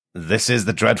This is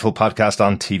the Dreadful Podcast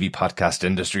on TV Podcast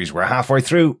Industries. We're halfway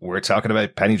through. We're talking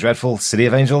about Penny Dreadful, City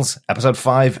of Angels, Episode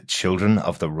 5, Children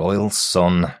of the Royal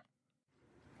Sun.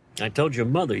 I told your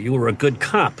mother you were a good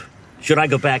cop. Should I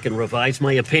go back and revise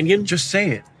my opinion? Just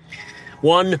say it.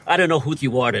 1, I don't know who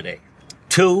you are today.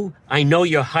 2, I know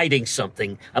you're hiding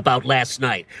something about last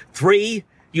night. 3,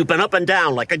 you've been up and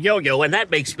down like a yo-yo, and that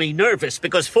makes me nervous.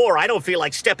 Because 4, I don't feel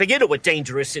like stepping into a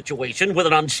dangerous situation with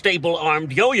an unstable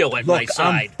armed yo-yo at my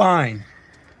side. I'm fine.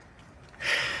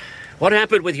 What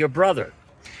happened with your brother?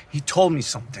 He told me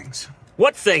some things.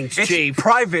 What things, It's Chief?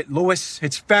 private, Louis.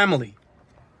 It's family.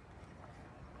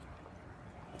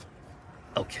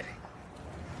 Okay.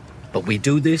 But we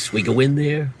do this, we go in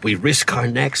there, we risk our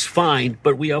necks, fine,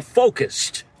 but we are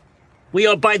focused. We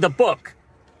are by the book.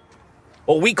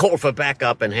 Or we call for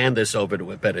backup and hand this over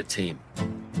to a better team.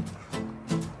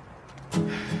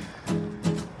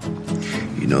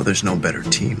 You know there's no better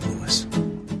team, Louis.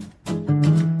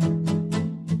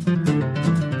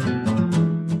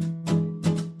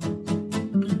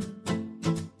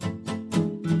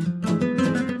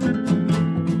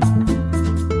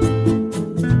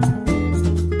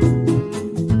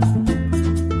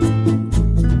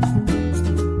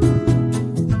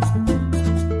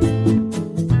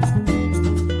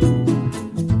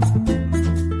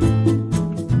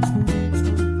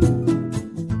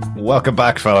 Welcome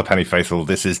back, fellow Penny Faithful.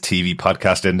 This is TV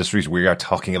Podcast Industries. We are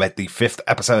talking about the 5th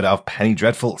episode of Penny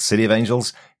Dreadful, City of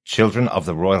Angels, Children of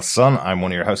the Royal Sun. I'm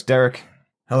one of your hosts, Derek.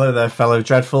 Hello there, fellow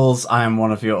Dreadfuls. I am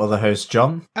one of your other hosts,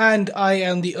 John. And I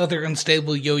am the other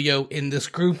unstable yo-yo in this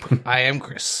group. I am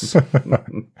Chris.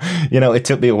 You know, it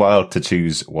took me a while to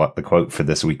choose what the quote for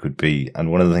this week would be.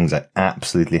 And one of the things I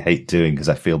absolutely hate doing, because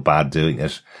I feel bad doing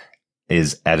it,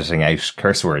 is editing out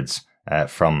curse words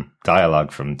from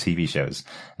dialogue from TV shows,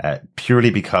 purely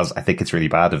because I think it's really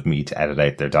bad of me to edit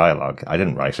out their dialogue. I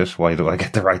didn't write it. Why do I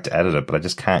get the right to edit it? But I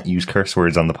just can't use curse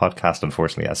words on the podcast,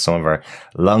 unfortunately. As some of our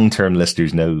long-term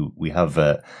listeners know, we have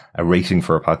a rating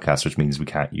for a podcast, which means we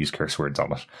can't use curse words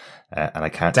on it. And I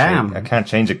can't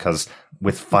change it because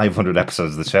with 500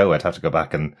 episodes of the show, I'd have to go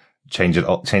back and change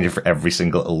it for every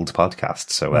single old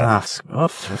podcast. So, for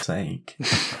fuck's sake.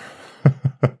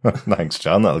 Thanks,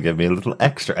 John. That'll give me a little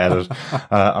extra edit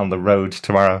on the road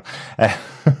tomorrow.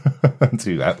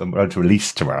 To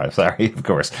release tomorrow. Sorry, of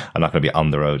course. I'm not going to be on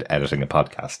the road editing a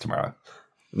podcast tomorrow.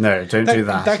 No, don't do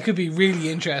that. That could be really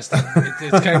interesting.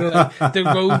 It's kind of like the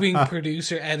roving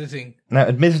producer editing. Now,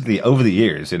 admittedly, over the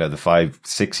years, you know, the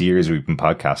 5-6 years we've been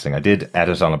podcasting, I did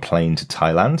edit on a plane to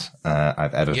Thailand.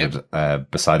 I've edited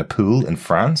beside a pool in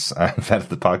France. I've edited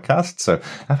the podcast. So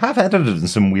I have edited in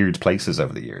some weird places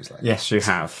over the years. Yes, you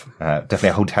have. Definitely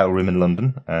a hotel room in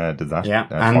London. Did that. Yeah,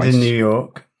 and twice. in New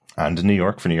York. And in New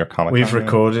York for New York Comic Con. We've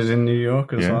recorded in New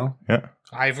York as well. Yeah.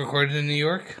 I've recorded in New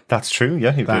York. That's true,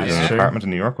 yeah. He was in an apartment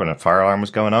in New York when a fire alarm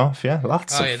was going off, yeah.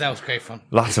 That was great fun.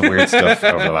 Lots of weird stuff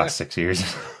over the last 6 years.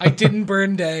 I didn't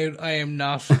burn down. I am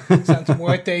not. Santa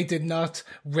Muerte did not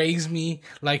raise me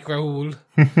like Raoul.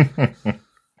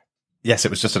 Yes,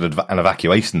 it was just an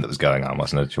evacuation that was going on,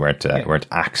 wasn't it? You weren't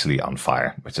actually on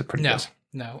fire, which is pretty good.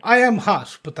 No, I am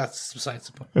hot, but that's besides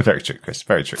the point. Very true, Chris.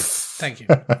 Very true. Thank you.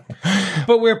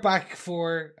 But we're back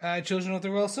for Children of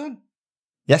the Royal Sun.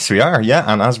 Yes, we are,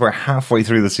 yeah. And as we're halfway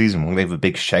through the season, we'll give a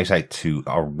big shout out to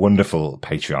our wonderful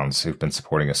Patreons who've been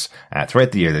supporting us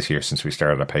throughout the year this year since we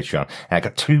started our Patreon. I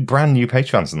got 2 brand new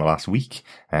Patreons in the last week.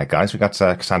 Guys, we got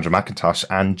Cassandra McIntosh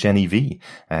and Jenny V,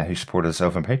 who supported us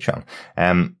over on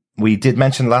Patreon. We did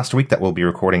mention last week that we'll be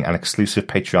recording an exclusive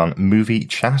Patreon movie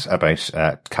chat about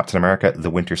Captain America, the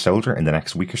Winter Soldier in the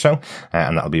next week or so.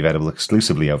 And that'll be available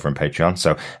exclusively over on Patreon.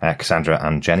 So, Cassandra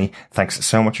and Jenny, thanks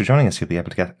so much for joining us. You'll be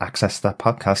able to get access to that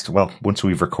podcast. Well, once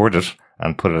we've recorded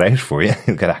and put it out for you,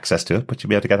 you'll get access to it, but you'll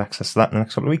be able to get access to that in the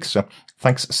next couple of weeks. So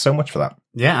thanks so much for that.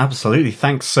 Yeah, absolutely.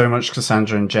 Thanks so much,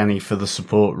 Cassandra and Jenny, for the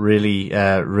support. Really,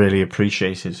 really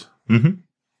appreciated. Mm-hmm.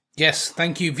 Yes,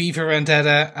 thank you, Viva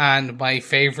Vendetta, and my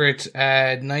favourite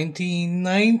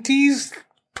 1990s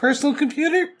personal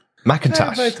computer.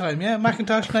 Macintosh. By the time, yeah.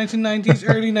 Macintosh, 1990s,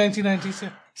 early 1990s,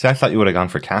 yeah. See, I thought you would have gone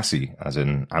for Cassie, as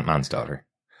in Ant-Man's daughter.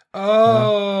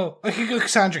 Oh, I could go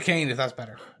Cassandra Cain if that's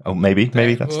better. Oh, maybe.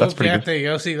 That's pretty good. There you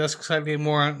go. See, that's slightly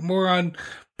more on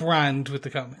brand with the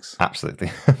comics. Absolutely.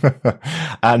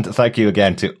 And thank you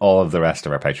again to all of the rest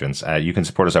of our patrons. You can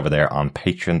support us over there on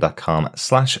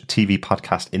patreon.com/TV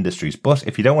Podcast Industries. But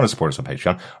if you don't want to support us on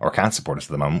Patreon or can't support us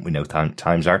at the moment, we know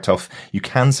times are tough. You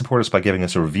can support us by giving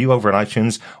us a review over on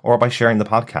iTunes or by sharing the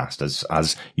podcast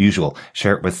as usual.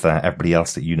 Share it with everybody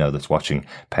else that you know that's watching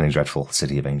Penny Dreadful,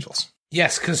 City of Angels.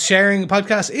 Yes, because sharing the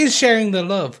podcast is sharing the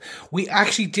love. We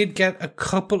actually did get a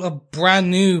couple of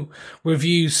brand new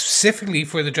reviews specifically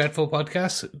for the Dreadful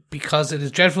podcast because it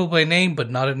is dreadful by name, but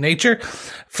not in nature.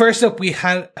 First up, we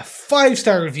had a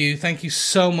 5-star review. Thank you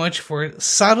so much for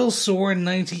Saddle Sore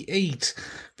 98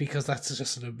 because that's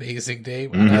just an amazing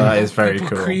name. That is very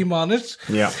People cool. cream on it.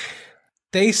 Yeah.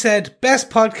 They said, best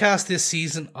podcast this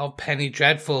season of Penny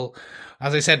Dreadful.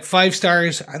 As I said, 5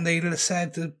 stars, and they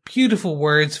said the beautiful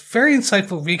words, very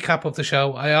insightful recap of the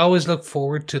show. I always look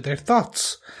forward to their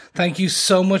thoughts. Thank you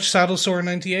so much,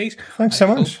 Saddlesore98. Thanks so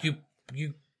much. Hope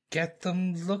you get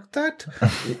them looked at.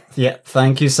 Yeah,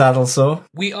 thank you, Saddlesore.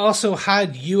 We also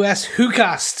had US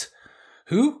WhoCast.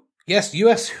 Who? Yes,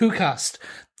 US WhoCast.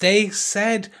 They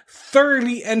said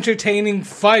thoroughly entertaining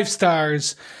 5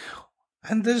 stars.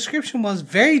 And the description was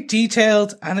very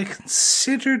detailed and a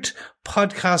considered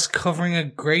podcast covering a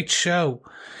great show.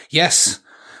 Yes,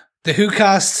 the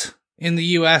WhoCast in the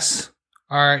US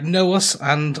know us,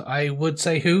 and I would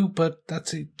say who, but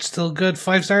that's still good.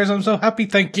 5 stars, I'm so happy,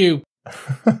 thank you.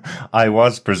 I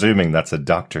was presuming that's a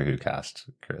Doctor Who cast,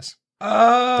 Chris.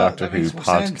 Doctor that Who makes more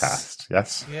podcast. sense.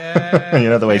 Yes. Yeah. You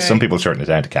know the way okay. some people shorten it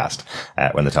down to cast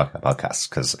when they talk about podcasts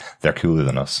because they're cooler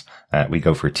than us. We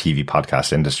go for TV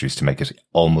podcast industries to make it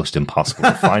almost impossible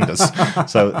to find us.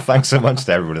 So thanks so much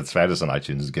to everyone that's found us on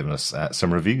iTunes and given us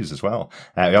some reviews as well.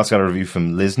 We also got a review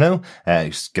from Lizno,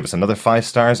 who gave us another 5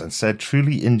 stars and said,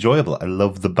 truly enjoyable. I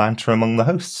love the banter among the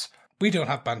hosts. We don't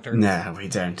have banter. No, we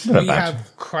don't. We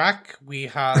have crack. We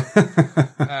have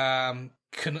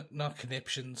not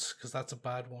conniptions because that's a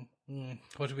bad one.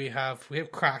 What do we have? We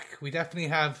have crack. We definitely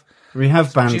have. We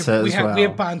have banter as well. We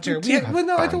have banter. Well,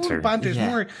 no, I don't want banter. It's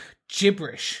more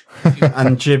gibberish.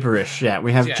 And gibberish, yeah.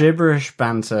 We have Yeah. gibberish,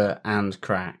 banter, and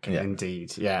crack,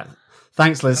 indeed. Yeah.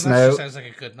 Thanks, And that just Lizno. sounds like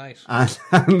a good night.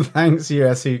 And thanks,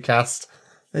 US WhoCast.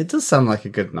 It does sound like a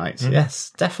good night.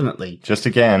 Yes, definitely. Just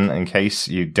again, in case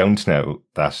you don't know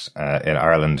that in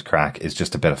Ireland, crack is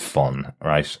just a bit of fun,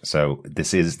 right? So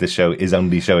this show is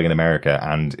only showing in America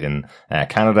and in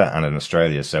Canada and in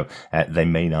Australia. So they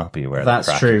may not be aware That's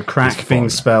that crack true. Crack is being fun.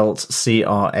 spelt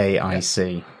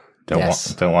CRAIC.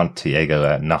 Don't want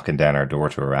Diego knocking down our door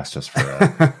to arrest us for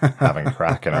having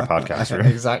crack in our podcast room.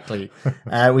 Exactly.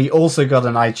 We also got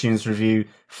an iTunes review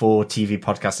for TV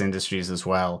podcast industries as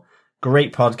well.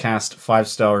 Great podcast,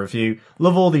 5-star review.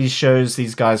 Love all these shows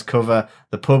these guys cover.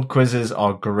 The pub quizzes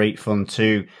are great fun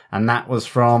too. And that was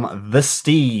from the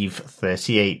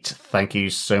Steve38. Thank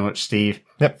you so much, Steve,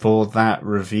 for that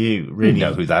review. Really, We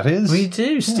know who that is. We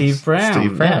do, Steve Brown.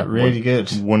 Steve Brown. Yeah, really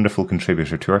good. Wonderful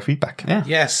contributor to our feedback. Yeah.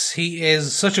 Yes, he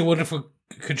is such a wonderful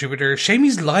contributor. Shame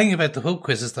he's lying about the pub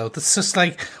quizzes, though. That's just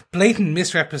like blatant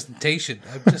misrepresentation.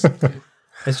 I'm just.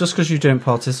 It's just because you don't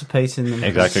participate in them.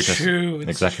 Exactly. It's Chris. true. It's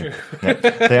Exactly. true.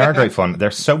 Yeah. They are great fun. They're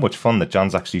so much fun that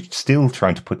John's actually still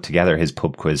trying to put together his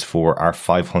pub quiz for our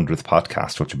 500th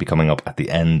podcast, which will be coming up at the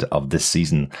end of this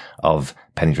season of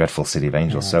Penny Dreadful City of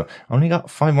Angels. So only got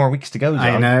 5 more weeks to go, John.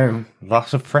 I know.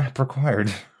 Lots of prep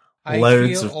required. I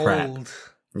Loads feel of prep. old.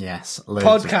 Yes. Loads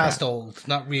of Podcast crap. old,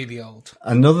 not really old.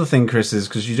 Another thing, Chris, is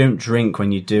because you don't drink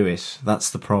when you do it.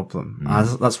 That's the problem.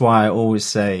 That's why I always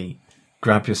say,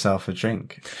 grab yourself a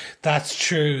drink. That's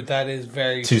true. That is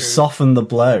very To true. soften the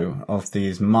blow of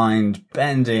these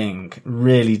mind-bending,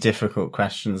 really difficult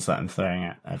questions that I'm throwing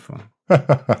at everyone.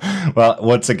 Well,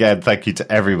 once again, thank you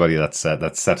to everybody that's set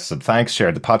us up. Thanks,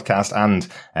 shared the podcast, and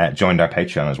joined our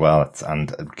Patreon as well,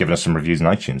 and given us some reviews on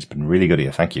iTunes. It's been really good of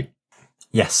you. Thank you.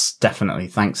 Yes, definitely.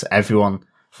 Thanks everyone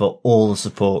for all the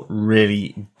support.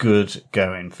 Really good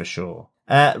going for sure.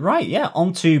 Right, yeah,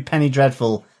 on to Penny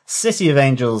Dreadful, City of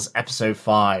Angels, episode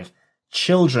 5,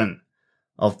 Children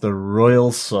of the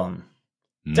Royal Sun.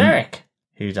 Derek,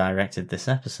 who directed this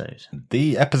episode.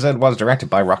 The episode was directed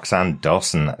by Roxanne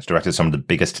Dawson. She directed some of the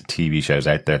biggest TV shows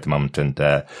out there at the moment and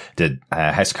did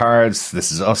House of Cards,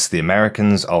 This Is Us, The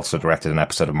Americans, also directed an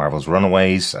episode of Marvel's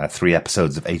Runaways, 3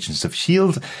 episodes of Agents of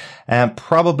S.H.I.E.L.D.,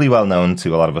 probably well known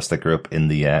to a lot of us that grew up in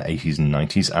the 80s and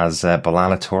 90s as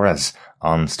B'Elanna Torres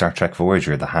on Star Trek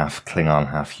Voyager, the half Klingon,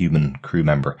 half human crew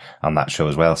member on that show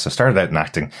as well. So started out in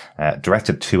acting,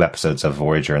 directed 2 episodes of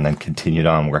Voyager and then continued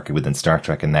on working within Star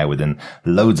Trek and now within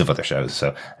loads of other shows.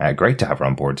 So great to have her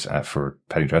on board for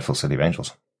Penny Dreadful City of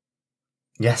Angels.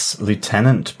 Yes,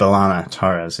 Lieutenant B'Elanna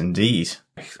Torres, indeed.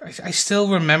 I still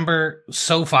remember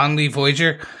so fondly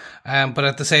Voyager, but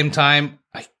at the same time,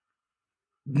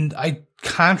 I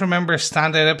can't remember a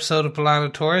standout episode of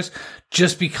B'Elanna Torres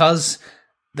just because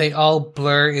they all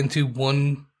blur into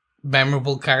one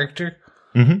memorable character.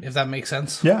 if that makes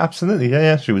sense. Yeah, absolutely.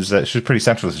 Yeah. She was pretty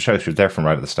central to the show. She was there from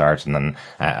right at the start, and then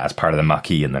as part of the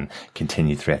Maquis, and then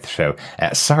continued throughout the show.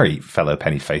 Sorry, fellow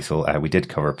Penny Faithful, we did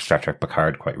cover Star Trek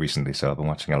Picard quite recently, so I've been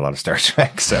watching a lot of Star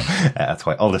Trek, so that's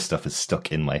why all this stuff is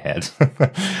stuck in my head.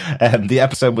 The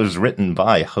episode was written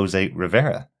by Jose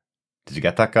Rivera. Did you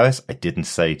get that, guys? I didn't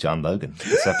say John Logan.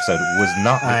 This episode was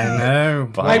not written I know.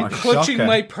 by I'm clutching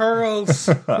my pearls.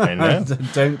 I know.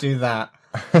 Don't do that.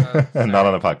 Not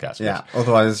on a podcast. Yeah,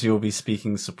 otherwise you'll be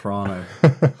speaking soprano.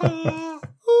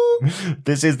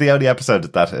 This is the only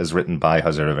episode that is written by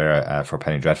Jose Rivera for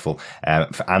Penny Dreadful,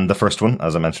 and the first one,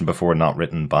 as I mentioned before, not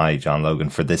written by John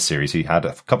Logan for this series. He had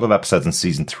a couple of episodes in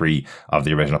season 3 of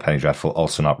the original Penny Dreadful,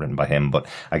 also not written by him, but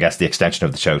I guess the extension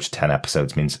of the show to 10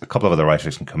 episodes means a couple of other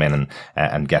writers can come in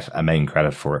and get a main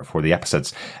credit for the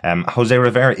episodes. Jose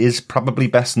Rivera is probably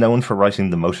best known for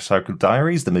writing The Motorcycle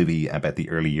Diaries, the movie about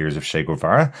the early years of Che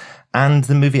Guevara, and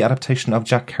the movie adaptation of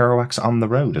Jack Kerouac's On the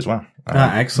Road as well.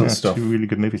 Excellent stuff. 2 really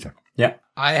good movies there. Yeah.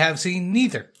 I have seen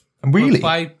neither. Really?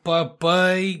 But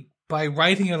by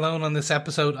writing alone on this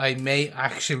episode, I may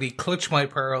actually clutch my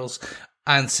pearls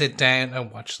and sit down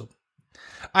and watch them.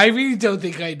 I really don't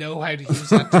think I know how to use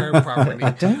that term properly. I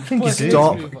don't think you do.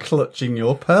 Stop clutching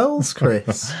your pearls,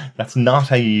 Chris. That's not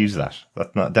how you use that.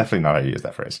 That's definitely not how you use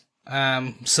that phrase.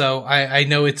 So I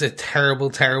know it's a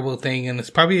terrible, terrible thing, and it's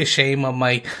probably a shame on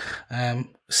my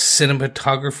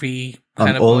cinematography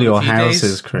kind On of all your houses,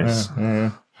 houses, Chris.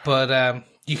 But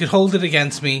you could hold it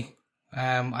against me.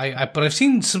 But I've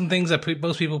seen some things that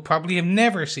most people probably have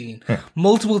never seen.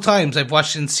 Multiple times I've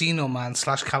watched Encino Man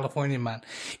 / California Man,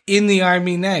 In the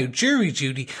Army Now, Jury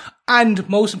Duty, and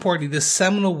most importantly, the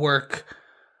seminal work,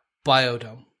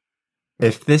 Biodome.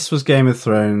 If this was Game of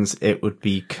Thrones, it would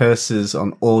be curses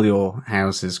on all your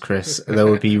houses, Chris. There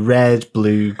would be red,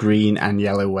 blue, green, and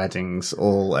yellow weddings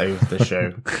all over the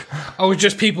show. Or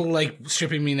just people like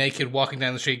stripping me naked, walking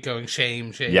down the street going,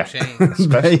 shame, shame, Yeah. shame.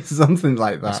 Something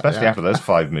like that. Especially after those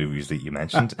 5 movies that you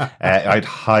mentioned. I'd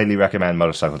highly recommend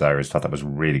Motorcycle Diaries. Thought that was a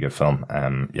really good film.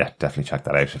 Yeah, definitely check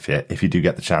that out if you do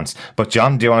get the chance. But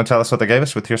John, do you want to tell us what they gave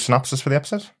us with your synopsis for the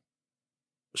episode?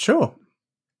 Sure.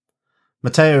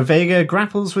 Mateo Vega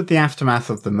grapples with the aftermath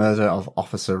of the murder of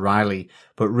Officer Riley,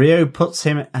 but Rio puts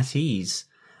him at ease.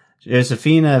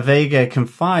 Josefina Vega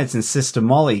confides in Sister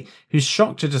Molly, who's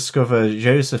shocked to discover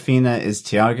Josefina is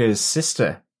Tiago's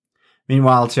sister.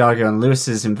 Meanwhile, Tiago and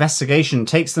Lewis's investigation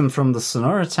takes them from the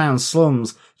Sonora Town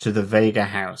slums to the Vega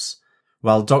house,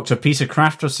 while Dr. Peter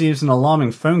Kraft receives an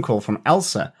alarming phone call from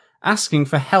Elsa, asking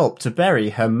for help to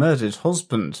bury her murdered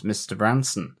husband, Mr.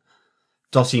 Branson.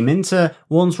 Dottie Minter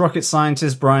warns rocket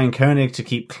scientist Brian Koenig to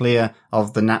keep clear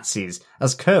of the Nazis,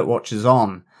 as Kurt watches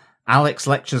on. Alex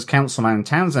lectures Councilman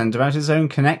Townsend about his own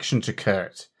connection to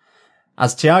Kurt.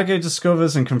 As Tiago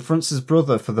discovers and confronts his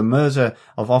brother for the murder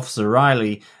of Officer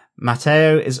Riley,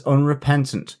 Mateo is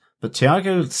unrepentant, but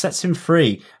Tiago sets him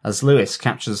free as Lewis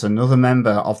captures another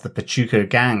member of the Pachuco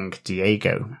gang,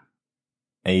 Diego.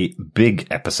 A big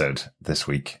episode this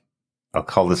week. I'll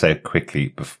call this out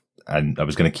quickly, and I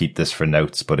was going to keep this for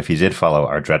notes, but if you did follow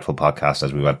our Dreadful podcast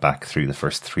as we went back through the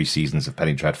first 3 seasons of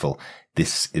Penny Dreadful,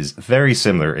 this is very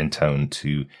similar in tone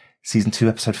to season 2,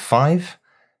 episode 5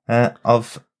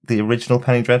 of the original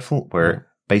Penny Dreadful, where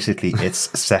basically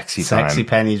it's sexy time. Sexy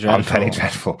Penny Dreadful. On Penny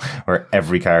Dreadful, where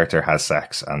every character has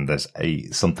sex and there's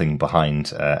something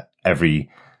behind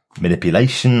every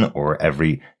manipulation or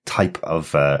every type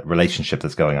of relationship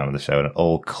that's going on in the show, and it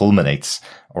all culminates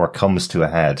or comes to a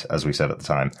head, as we said at the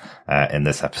time, in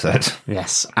this episode.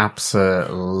 Yes,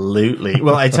 absolutely.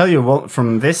 Well, I tell you what,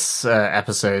 from this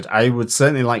episode, I would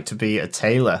certainly like to be a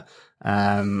tailor.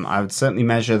 I would certainly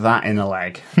measure that in a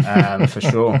leg, for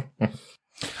sure.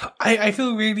 I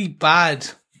feel really bad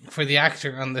for the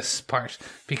actor on this part,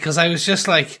 because I was just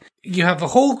like, you have a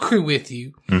whole crew with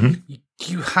you. Mm-hmm.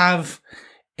 You have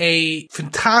a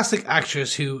fantastic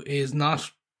actress who is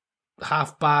not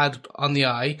half bad on the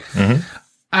eye. Mm-hmm.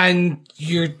 And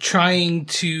you're trying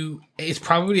to, it's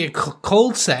probably a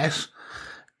cold set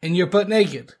and you're butt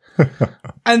naked.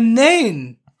 And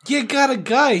then you got a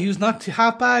guy who's not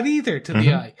half bad either to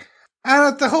the eye.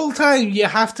 And at the whole time, you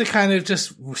have to kind of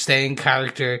just stay in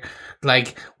character,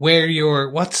 like wear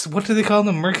your, what do they call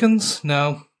them? Merkins?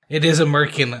 No, it is a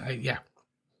merkin. Yeah.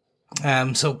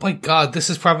 So my God, this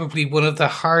is probably one of the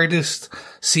hardest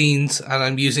scenes, and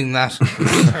I'm using that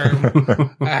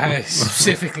term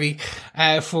specifically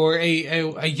for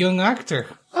a young actor.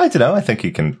 I don't know. I think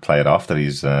you can play it off that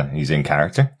he's in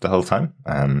character the whole time.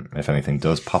 If anything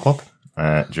does pop up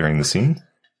during the scene,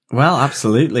 Well,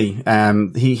 absolutely.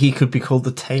 He could be called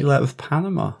the Tailor of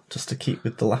Panama, just to keep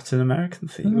with the Latin American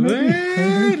theme.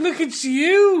 Hey, look at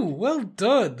you! Well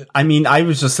done. I mean, I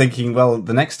was just thinking, well,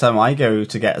 the next time I go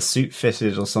to get a suit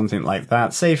fitted or something like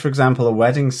that, say, for example, a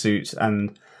wedding suit,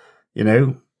 and, you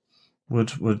know, would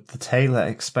the tailor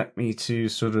expect me to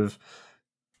sort of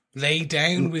Lay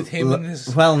down with him and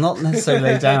his... Well, not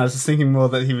necessarily lay down. I was just thinking more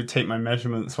that he would take my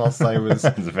measurements whilst I was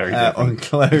It's a very different,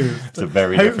 unclothed. It's a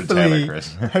very different tailor,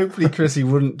 Chris. Hopefully, Chris, he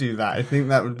wouldn't do that. I think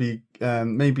that would be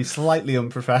maybe slightly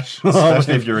unprofessional.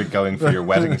 Especially if you're going for your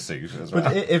wedding suit as well.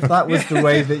 But if that was the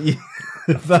way that you,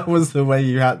 if that was the way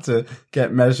you had to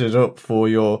get measured up for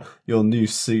your new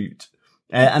suit.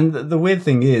 And the weird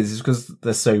thing is because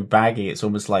they're so baggy, it's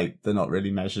almost like they're not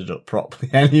really measured up properly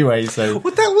anyway. So,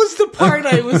 Well, that was the part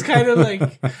I was kind of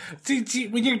like,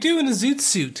 when you're doing a zoot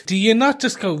suit, do you not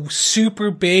just go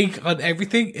super big on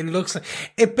everything?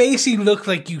 It basically looked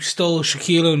like you stole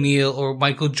Shaquille O'Neal or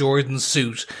Michael Jordan's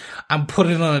suit and put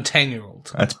it on a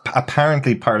 10-year-old. It's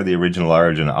apparently part of the original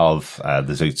origin of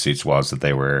the zoot suits was that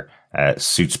they were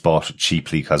suits bought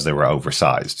cheaply because they were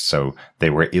oversized. So they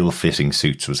were ill-fitting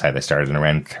suits was how they started in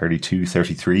around 32,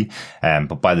 33.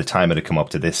 But by the time it had come up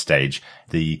to this stage,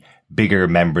 the bigger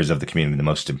members of the community,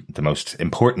 the most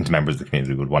important members of the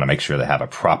community would want to make sure they have a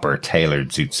proper tailored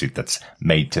zoot suit that's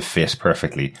made to fit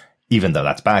perfectly. Even though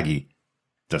that's baggy,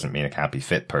 doesn't mean it can't be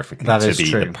fit perfectly. That to is be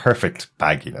true. the perfect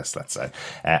bagginess, let's say.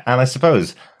 And I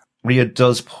suppose Rhea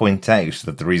does point out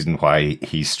that the reason why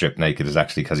he's stripped naked is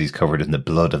actually because he's covered in the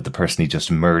blood of the person he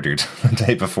just murdered the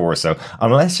day before. So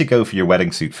unless you go for your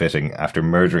wedding suit fitting after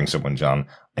murdering someone, John,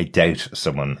 I doubt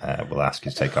someone will ask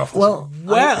you to take off the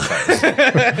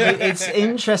it's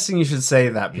interesting you should say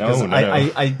that because No.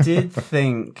 I did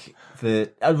think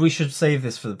that we should save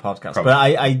this for the podcast, Probably.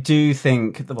 but I do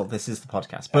think, well, this is the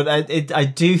podcast, but I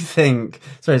do think,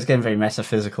 sorry, it's getting very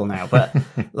metaphysical now, but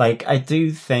like, I do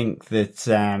think that,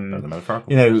 the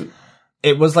metaphorical. you know,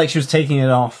 it was like she was taking it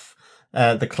off,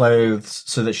 the clothes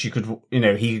so that she could, you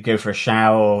know, he could go for a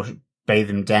shower or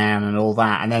bathe him down and all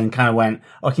that, and then kind of went,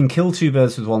 I can kill two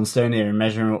birds with one stone here and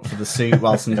measure him up for the suit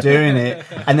whilst I'm doing it.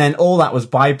 And then all that was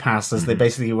bypassed as they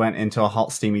basically went into a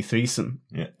hot, steamy threesome.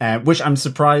 Yeah. Which I'm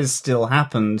surprised still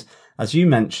happened, as you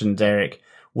mentioned, Derek,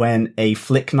 when a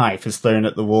flick knife is thrown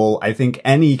at the wall. I think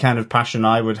any kind of passion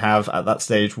I would have at that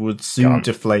stage would soon Gone.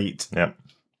 deflate. Yeah.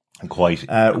 Quite.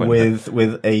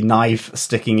 With a knife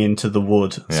sticking into the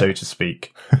wood, so to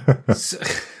speak.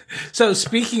 So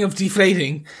speaking of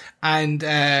deflating and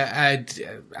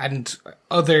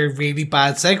other really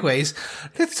bad segues,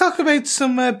 let's talk about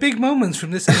some big moments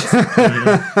from this episode.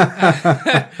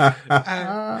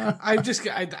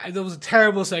 That was a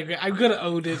terrible segue. I'm gonna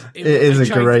own it. It is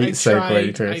a great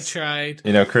segue, Chris. I tried.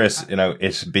 You know, Chris, you know,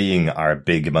 it being our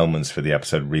big moments for the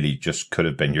episode really just could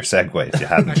have been your segue if you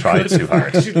hadn't tried too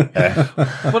hard.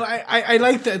 But I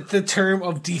like the term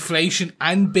of deflation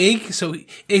and big. So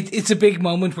it's a big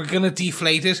moment. We're going to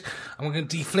deflate it. And we're going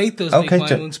to deflate those big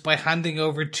moments by handing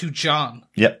over to John.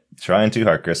 Yep. Trying too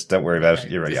hard, Chris. Don't worry about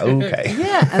it. You're ready. Okay.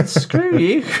 Yeah, and screw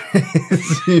you,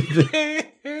 Chris.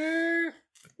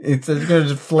 It's going to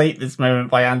deflate this moment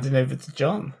by handing over to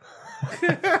John.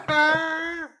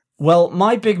 Well,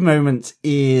 my big moment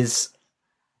is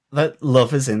that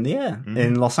love is in the air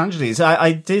in Los Angeles.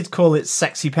 I did call it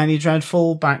Sexy Penny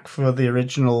Dreadful back for the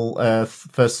original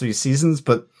first 3 seasons,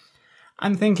 but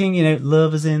I'm thinking, you know,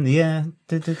 love is in the air.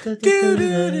 But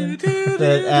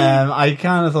I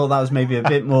kind of thought that was maybe a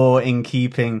bit more in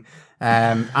keeping.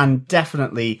 And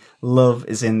definitely love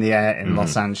is in the air in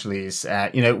Los Angeles.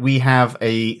 You know, we have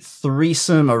a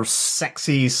threesome, a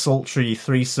sexy, sultry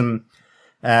threesome,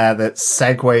 that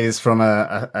segues from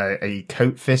a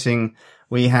coat fitting.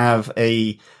 We have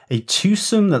a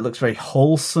twosome that looks very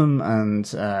wholesome and,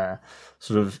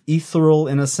 sort of ethereal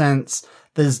in a sense.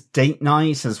 There's date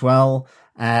night as well.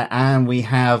 And we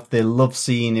have the love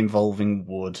scene involving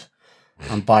wood.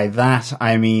 And by that,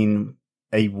 I mean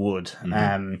a wood.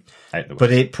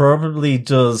 But it probably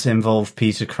does involve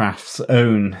Peter Craft's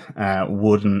own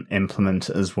wooden implement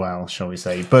as well, shall we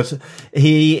say. But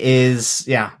he is,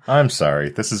 yeah. I'm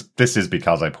sorry. This is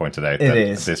because I pointed out that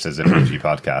this is a PG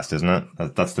podcast, isn't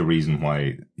it? That's the reason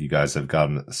why you guys have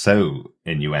gotten so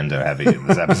innuendo heavy in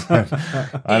this episode.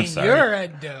 I'm sorry.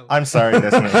 Innuendo. I'm sorry,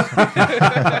 listeners.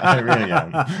 I really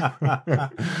am.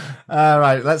 All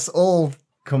right, let's all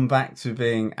come back to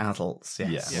being adults.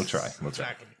 Yes. Yeah, we'll try. We'll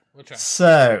try.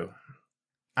 So,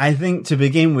 I think to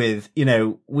begin with, you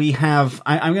know, we have,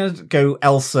 I'm going to go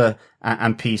Elsa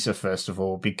and Peter first of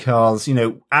all, because, you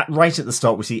know, right at the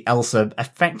start, we see Elsa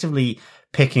effectively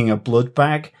picking a blood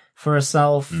bag for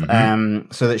herself,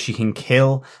 so that she can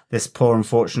kill this poor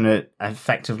unfortunate,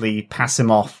 effectively pass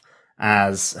him off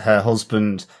as her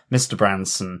husband, Mr.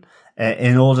 Branson,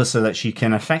 in order so that she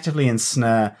can effectively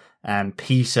ensnare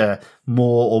Peter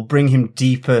more, or bring him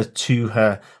deeper to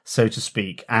her, so to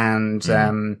speak. And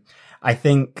I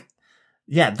think,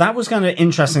 that was kind of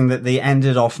interesting that they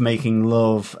ended off making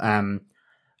love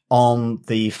on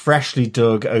the freshly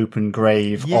dug open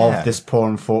grave of this poor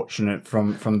unfortunate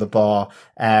from the bar,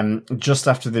 just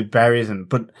after they buried him.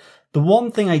 But the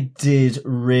one thing I did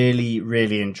really,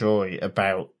 really enjoy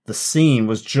about the scene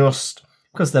was just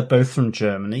because they're both from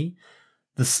Germany.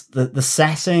 The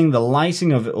setting, the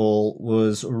lighting of it all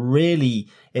was really,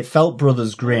 it felt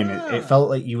Brothers Grimm. It felt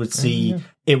like you would see,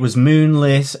 it was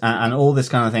moonlit and all this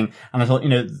kind of thing. And I thought,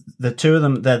 the two of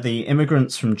them, they're the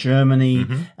immigrants from Germany,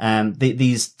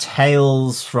 these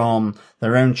tales from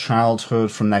their own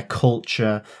childhood, from their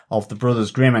culture of the Brothers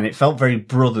Grimm. And it felt very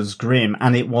Brothers Grimm,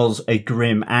 and it was a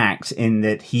grim act in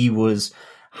that he was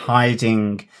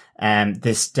hiding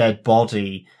this dead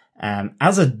body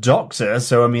as a doctor.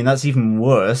 So, I mean, that's even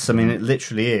worse. I mean, it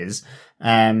literally is,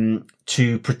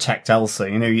 to protect Elsa.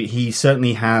 He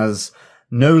certainly has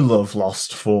no love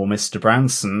lost for Mr.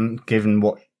 Branson, given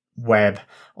what web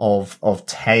of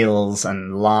tales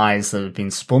and lies that have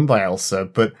been spun by Elsa.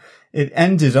 But it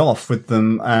ended off with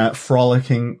them,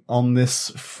 frolicking on this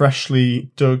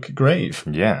freshly dug grave.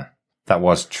 Yeah. That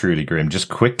was truly grim. Just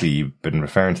quickly, you've been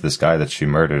referring to this guy that she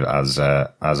murdered as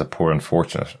a poor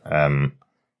unfortunate.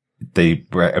 They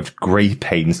were of great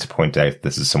pains to point out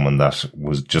this is someone that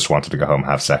was just wanted to go home,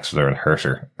 have sex with her, and hurt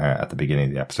her at the beginning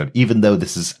of the episode. Even though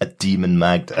this is a demon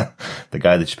Magda, the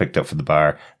guy that she picked up for the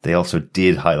bar, they also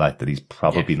did highlight that he's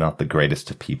probably not the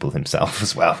greatest of people himself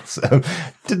as well. So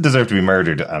didn't deserve to be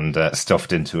murdered and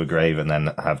stuffed into a grave, and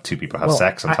then have two people have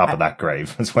sex on top of that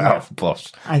grave as well. Yeah.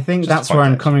 But I think that's where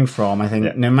I'm coming from. I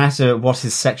think no matter what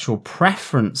his sexual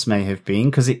preference may have been,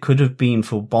 because it could have been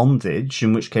for bondage,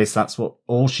 in which case that's what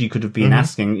all she could have been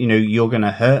asking, you're going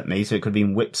to hurt me. So it could have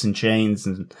been whips and chains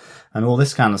and all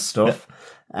this kind of stuff.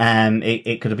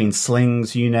 It could have been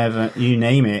slings, you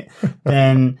name it.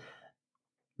 Then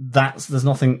there's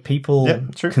nothing, people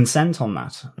consent on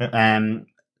that.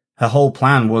 Her whole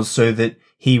plan was so that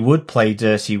he would play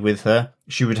dirty with her.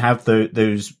 She would have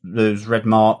those red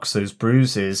marks, those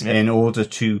bruises, in order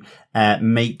to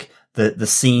make the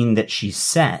scene that she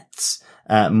sets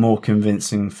more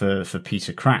convincing for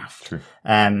Peter Kraft. True.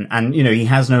 And he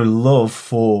has no love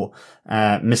for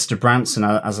Mr. Branson,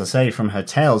 as I say, from her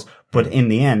tales. But in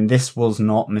the end, this was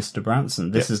not Mr.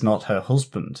 Branson. This is not her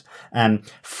husband.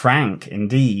 Frank,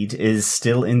 indeed, is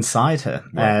still inside her,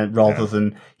 rather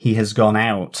than he has gone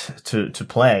out to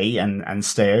play and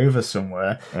stay over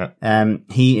somewhere.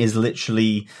 He is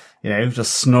literally,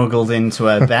 just snuggled into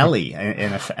her belly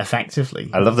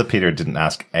effectively. I love that Peter didn't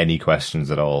ask any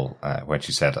questions at all when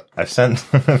she said, I've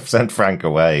sent Frank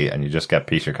away, and you just get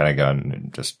Peter kind of going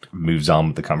and just moves on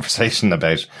with the conversation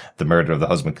about the murder of the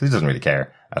husband, because he doesn't really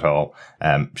care at all.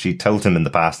 She told him in the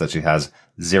past that she has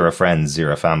 0 friends,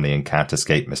 0 family, and can't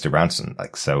escape Mr. Branson.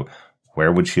 So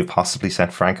where would she have possibly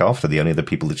sent Frank off to? The only other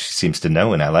people that she seems to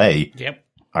know in LA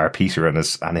are Peter and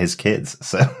his kids.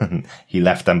 So he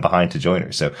left them behind to join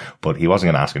her. So, but he wasn't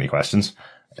going to ask any questions.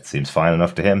 It seems fine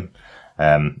enough to him.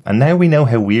 And now we know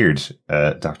how weird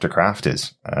Dr. Kraft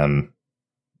is.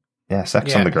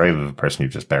 Sex on the grave of a person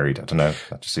you've just buried. I don't know.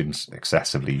 That just seems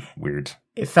excessively weird.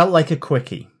 It felt like a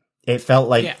quickie. It felt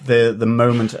like the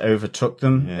moment overtook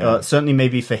them. Certainly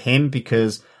maybe for him,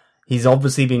 because he's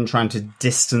obviously been trying to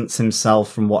distance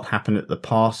himself from what happened at the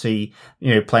party,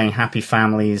 playing happy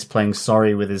families, playing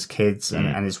sorry with his kids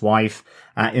and his wife,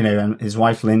 and his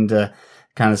wife, Linda,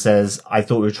 kind of says, I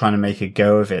thought we were trying to make a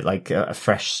go of it, like a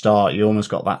fresh start. You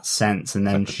almost got that sense. And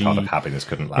then she, thought of happiness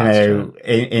couldn't last.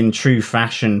 In true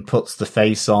fashion, puts the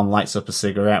face on, lights up a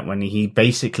cigarette when he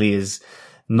basically is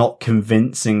not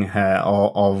convincing her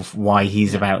of why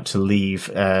he's about to leave,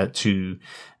 to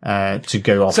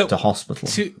go off to hospital.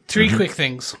 Three quick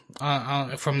things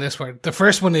from this one. The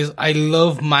first one is, I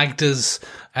love Magda's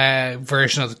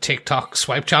version of the TikTok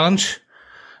swipe challenge.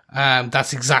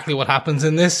 That's exactly what happens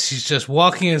in this. She's just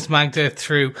walking as Magda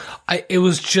through. It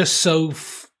was just so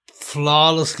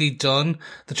flawlessly done,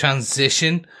 the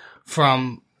transition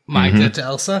from Magda to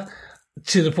Elsa,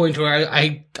 to the point where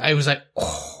I was like,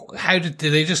 oh, how did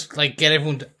they just get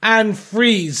everyone to, and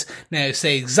freeze now,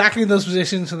 stay exactly in those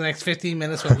positions for the next 15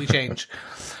 minutes while we change.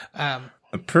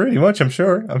 Pretty much, I'm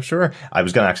sure. I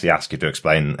was going to actually ask you to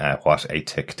explain what a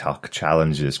TikTok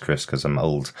challenge is, Chris, because I'm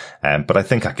old. But I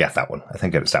think I get that one. I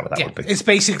think I understand what that would be. It's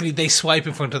basically they swipe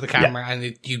in front of the camera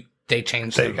and they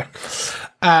changed There you them.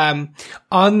 go.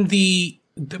 On the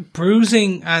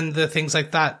bruising and the things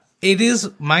like that, it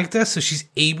is Magda, so she's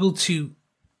able to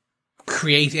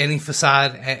create any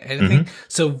facade, anything.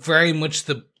 So very much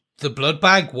the blood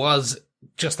bag was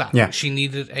just that. Yeah. She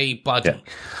needed a body.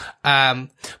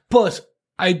 But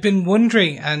I've been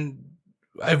wondering, and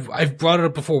I've brought it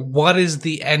up before, what is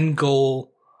the end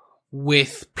goal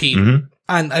with Peter?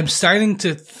 And I'm starting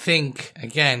to think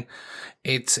again,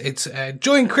 it's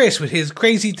join Chris with his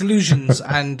crazy delusions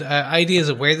and ideas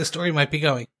of where the story might be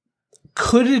going.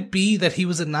 Could it be that he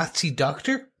was a Nazi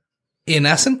doctor in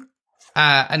Essen?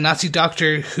 A Nazi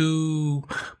doctor who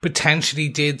potentially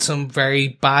did some very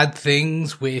bad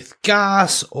things with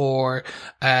gas or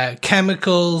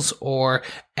chemicals or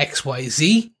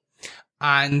XYZ.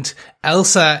 And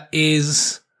Elsa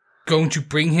is going to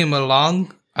bring him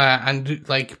along and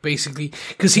like basically,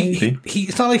 because he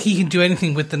it's not like he can do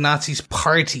anything with the Nazis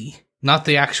party, not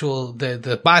the actual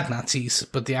the bad Nazis,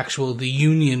 but the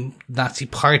Union Nazi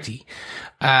party.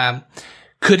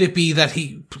 Could it be that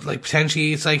he, like,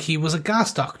 potentially it's like he was a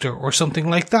gas doctor or something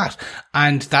like that,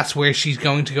 and that's where she's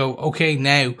going to go, okay,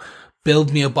 now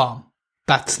build me a bomb.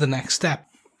 That's the next step.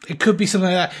 It could be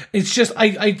something like that. It's just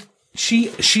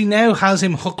she now has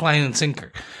him hook, line, and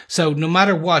sinker. So no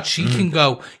matter what, she can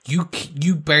go,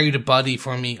 you buried a body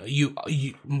for me.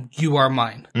 You are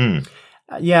mine.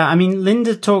 Yeah, I mean,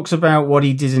 Linda talks about what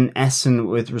he did in Essen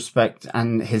with respect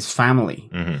and his family.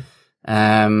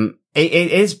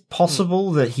 It is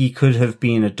possible that he could have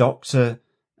been a doctor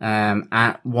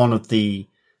at one of the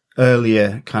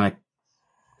earlier kind of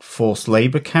forced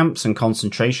labor camps and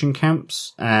concentration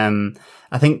camps. I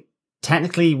think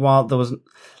technically, while there was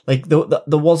there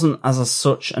wasn't as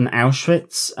such an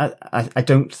Auschwitz, I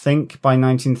don't think by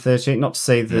 1938. Not to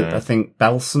say that I think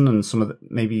Belsen and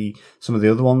maybe some of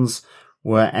the other ones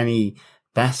were any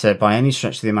better by any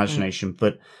stretch of the imagination,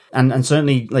 but and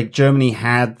certainly like Germany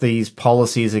had these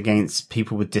policies against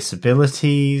people with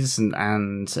disabilities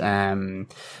and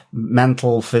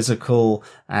mental, physical,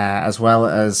 as well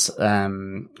as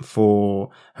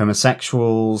for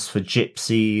homosexuals, for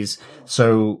gypsies.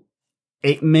 So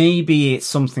it's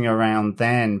something around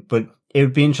then, but it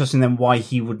would be interesting then why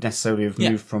he would necessarily have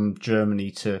moved from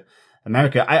Germany to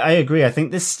America. I agree. I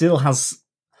think this still has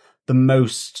the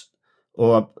most,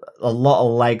 or a lot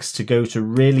of legs to go to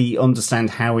really understand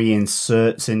how he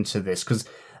inserts into this. Because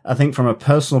I think from a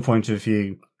personal point of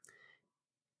view,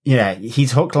 yeah,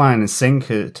 he's hook, line, and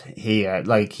sinkered here.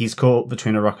 Like, he's caught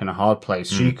between a rock and a hard place.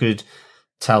 She could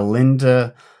tell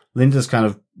Linda. Linda's kind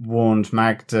of warned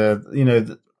Magda. You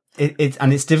know,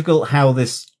 it's difficult how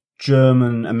this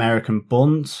German-American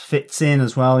bond fits in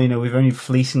as well. You know, we've only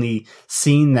fleetingly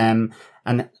seen them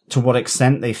and to what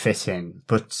extent they fit in.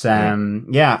 But,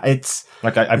 it's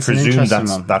like, I presume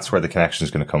that's where the connection is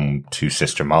going to come to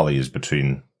Sister Molly, is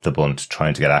between the Bund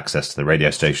trying to get access to the radio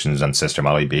stations and Sister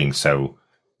Molly being so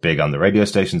big on the radio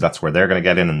stations. That's where they're going to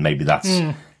get in. And maybe that's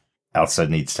Elsa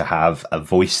needs to have a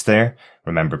voice there.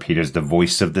 Remember, Peter's the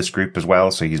voice of this group as well.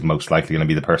 So he's most likely going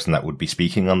to be the person that would be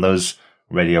speaking on those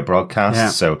radio broadcasts. Yeah.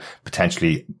 So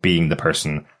potentially being the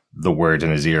person, the word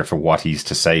in his ear for what he's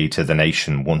to say to the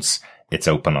nation once it's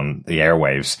open on the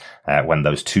airwaves, when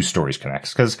those two stories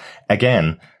connect. Because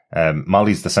again,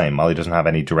 Molly's the same. Molly doesn't have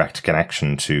any direct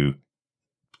connection to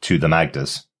the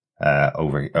Magdas,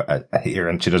 over here,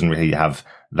 and she doesn't really have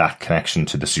that connection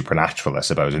to the supernatural, I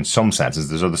suppose, in some senses.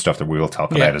 There's other stuff that we will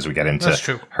talk about as we get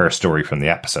into her story from the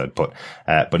episode, but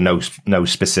no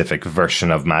specific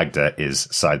version of Magda is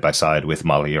side by side with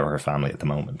Molly or her family at the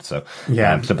moment. So,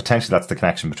 so potentially that's the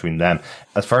connection between them.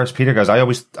 As far as Peter goes, I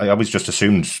always just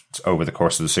assumed over the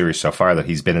course of the series so far that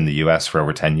he's been in the US for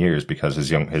over 10 years because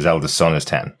his eldest son is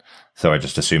 10. So I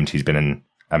just assumed he's been in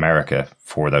America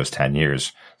for those 10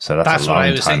 years. So that's a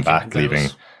long time back, leaving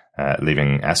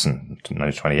Essen,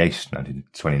 1928,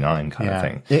 1929 kind of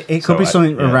thing. It could be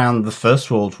something around the First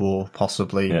World War,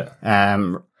 possibly,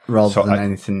 rather than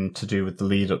anything to do with the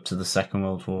lead up to the Second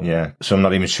World War. Yeah. So I'm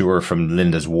not even sure from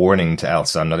Linda's warning to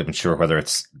Elsa, I'm not even sure whether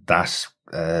it's that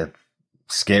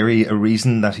scary a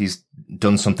reason that he's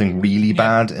done something really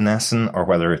bad in Essen, or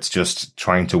whether it's just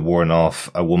trying to warn off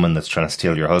a woman that's trying to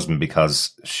steal your husband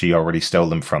because she already stole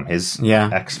them from his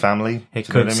ex-family. It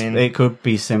could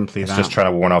be simply it's that. just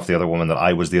trying to warn off the other woman that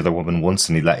I was the other woman once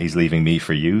and he's leaving me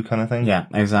for you kind of thing. Yeah,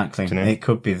 exactly. You know? It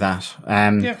could be that.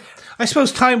 I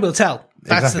suppose time will tell.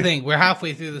 That's the thing. We're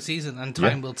halfway through the season and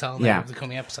time will tell now of the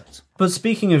coming episodes. But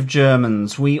speaking of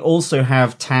Germans, we also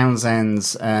have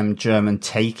Townsend's German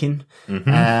Taken with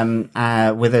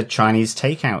a Chinese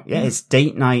takeout. Yeah, it's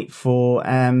date night for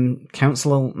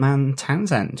Councilman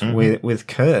Townsend with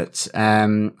Kurt.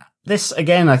 this,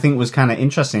 again, I think was kind of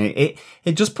interesting.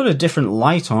 It just put a different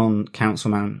light on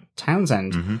Councilman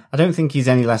Townsend. Mm-hmm. I don't think he's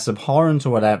any less abhorrent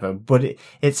or whatever, but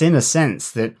it's in a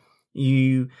sense that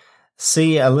you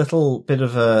see a little bit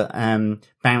of a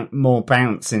more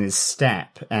bounce in his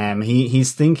step.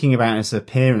 He's thinking about his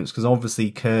appearance because obviously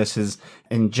Kurt has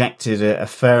injected a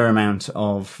fair amount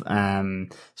of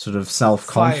sort of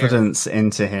self-confidence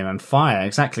into him, and fire.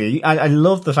 Exactly. I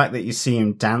love the fact that you see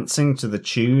him dancing to the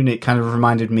tune. It kind of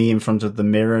reminded me in front of the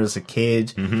mirror as a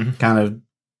kid, kind of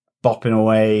bopping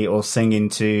away or singing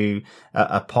to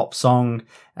a pop song.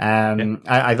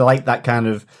 I like that kind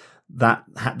of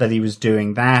that he was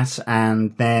doing that,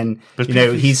 and then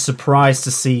he's surprised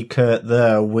to see Kurt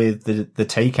there with the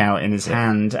takeout in his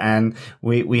hand, and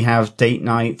we have date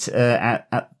night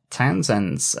at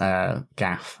Townsend's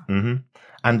gaff. Mm-hmm.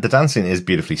 And the dancing is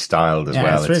beautifully styled as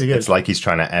well. It's really good. It's like he's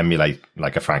trying to emulate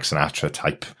like a Frank Sinatra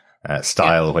type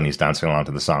style when he's dancing along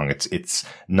to the song. It's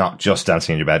not just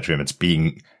dancing in your bedroom; it's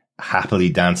being happily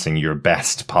dancing your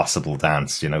best possible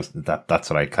dance. That's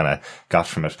what I kind of got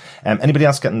from it. Anybody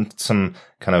else getting some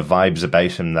kind of vibes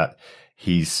about him that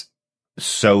he's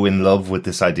so in love with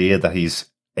this idea that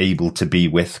he's able to be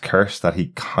with Kurt, that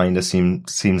he kind of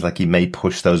seems like he may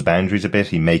push those boundaries a bit.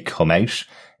 He may come out.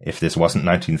 If this wasn't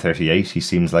 1938, he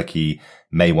seems like he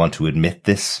may want to admit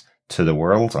this to the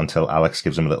world until Alex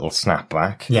gives him a little snap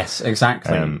back. Yes,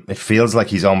 exactly. It feels like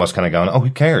he's almost kind of going, oh, who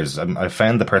cares? I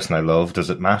found the person I love. Does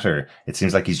it matter? It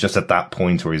seems like he's just at that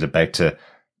point where he's about to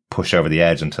push over the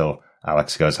edge until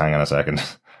Alex goes, hang on a second.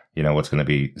 What's going to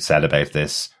be said about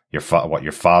this? What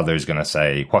your father's going to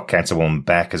say, what Councilwoman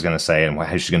Beck is going to say, and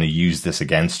how she's going to use this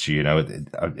against you.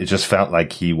 It just felt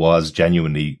like he was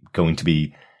genuinely going to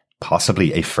be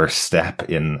possibly a first step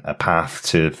in a path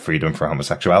to freedom for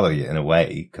homosexuality in a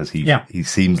way, because he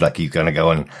seems like he's going to go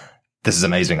and this is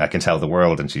amazing, I can tell the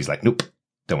world, and she's like, nope,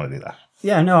 don't want to do that.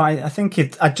 Yeah, no, I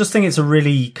just think it's a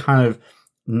really kind of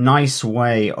nice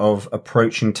way of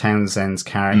approaching Townsend's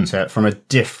character from a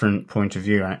different point of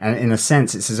view, and in a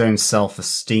sense, it's his own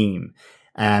self-esteem.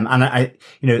 And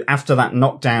after that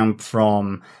knockdown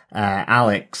from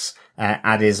Alex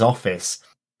at his office,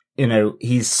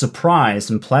 he's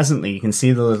surprised, and pleasantly, you can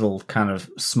see the little kind of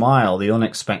smile, the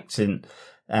unexpected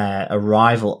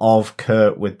arrival of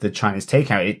Kurt with the Chinese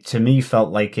takeout. It, to me,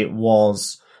 felt like it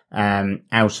was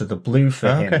out of the blue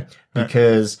for him,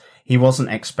 because he wasn't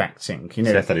expecting.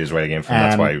 Seth that he was waiting in for him,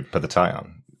 that's why he put the tie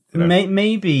on.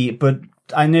 Maybe, but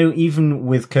I know even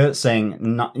with Kurt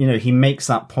saying, he makes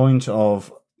that point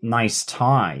of nice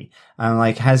tie, and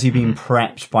like, has he been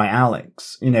prepped by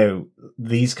Alex?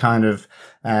 These kind of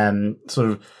sort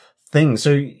of things.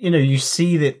 So you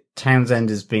see that Townsend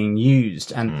is being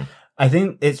used, and I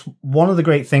think it's one of the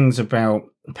great things about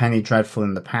Penny Dreadful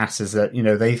in the past is that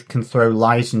they can throw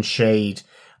light and shade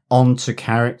onto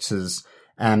characters.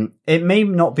 It may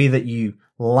not be that you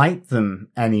like them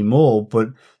anymore, but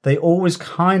they always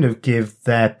kind of give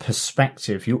their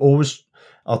perspective. You always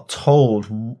are told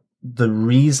the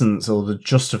reasons or the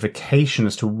justification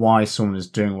as to why someone is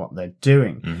doing what they're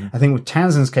doing. I think with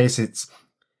Townsend's case, it's,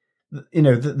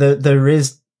 there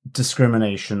is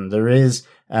discrimination, there is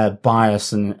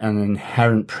bias and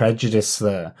inherent prejudice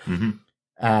there.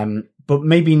 But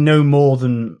maybe no more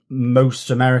than most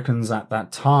Americans at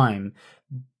that time.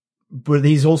 But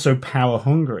he's also power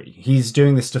hungry. He's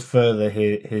doing this to further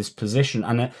his position.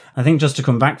 And I think just to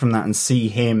come back from that and see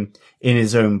him in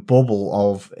his own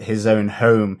bubble of his own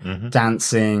home,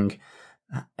 dancing,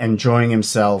 enjoying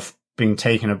himself, being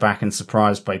taken aback and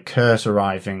surprised by Kurt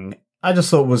arriving, I just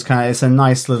thought it's a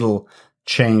nice little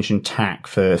change in tack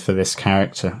for this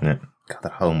character. Yeah. God,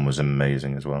 that home was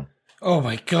amazing as well. Oh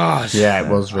my god. Yeah, it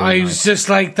was really I was just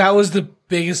like, that was the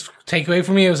biggest takeaway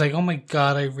for me. I was like, oh my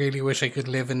god, I really wish I could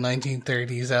live in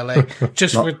 1930s LA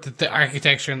just for the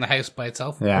architecture and the house by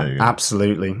itself. Yeah,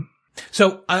 absolutely.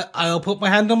 So I'll put my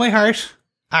hand on my heart.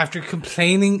 After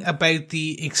complaining about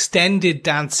the extended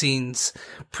dance scenes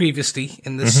previously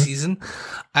in this season,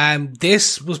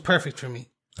 this was perfect for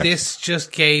me. This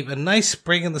just gave a nice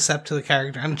spring in the step to the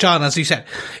character. And John, as you said,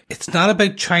 it's not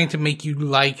about trying to make you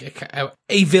like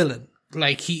a villain.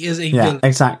 Like, he is a villain.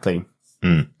 Exactly.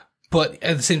 But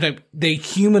at the same time, they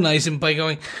humanize him by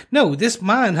going, no, this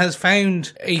man has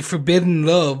found a forbidden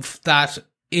love that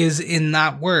is, in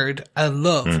that word, a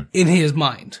love in his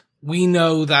mind. We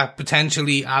know that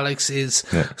potentially Alex is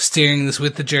steering this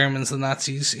with the Germans and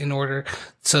Nazis in order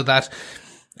so that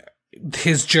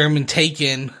his German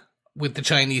take-in with the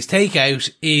Chinese takeout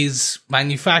is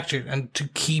manufactured, and to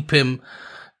keep him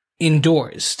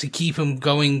indoors, to keep him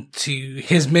going to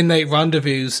his midnight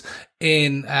rendezvous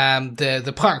in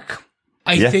the park.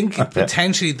 I think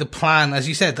potentially the plan, as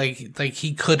you said, like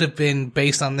he could have been,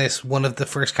 based on this, one of the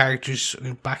first characters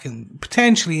back in,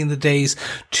 potentially in the days,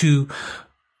 to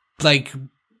like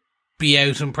be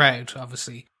out and proud,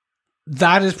 obviously.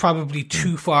 That is probably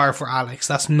too far for Alex.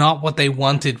 That's not what they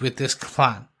wanted with this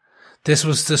plan. This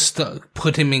was to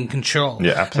put him in control.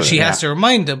 Yeah, absolutely. And she has to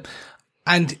remind him.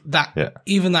 And that,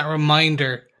 even that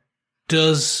reminder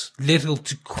does little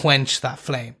to quench that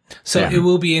flame. So it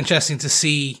will be interesting to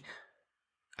see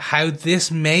how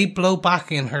this may blow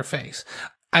back in her face.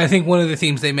 I think one of the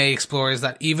themes they may explore is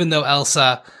that even though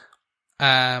Elsa,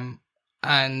 and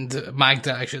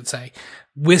Magda, I should say,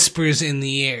 whispers in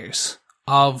the ears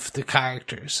of the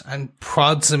characters and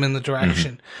prods them in the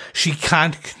direction, she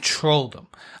can't control them.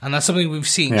 And that's something we've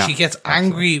seen. She gets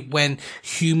angry when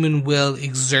human will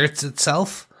exerts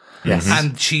itself. Yes.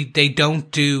 And they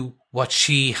don't do what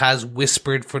she has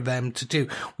whispered for them to do.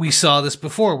 We saw this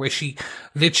before, where she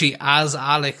literally, as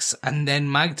Alex and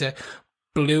then Magda,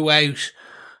 blew out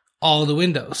all the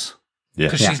windows.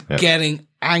 Because she's getting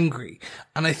angry.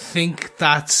 And I think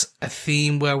that's a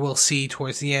theme where we'll see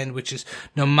towards the end, which is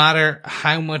no matter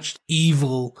how much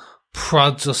evil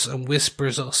prods us and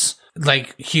whispers us,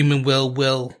 like human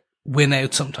will win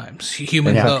out sometimes.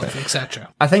 Human love,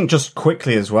 etc. I think just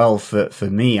quickly as well for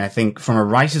me, I think from a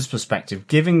writer's perspective,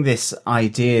 giving this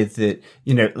idea that,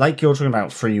 you know, like you're talking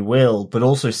about free will, but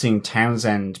also seeing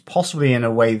Townsend possibly in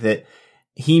a way that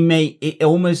it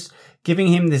almost giving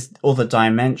him this other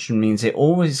dimension means it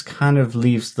always kind of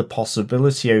leaves the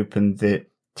possibility open that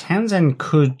Townsend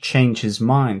could change his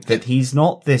mind, that he's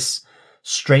not this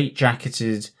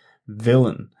straitjacketed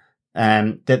villain,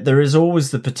 that there is always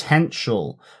the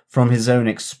potential from his own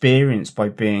experience by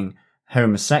being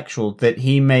homosexual that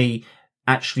he may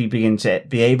actually begin to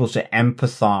be able to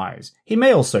empathize. He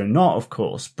may also not, of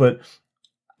course, but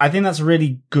I think that's a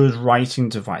really good writing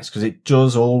device because it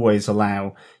does always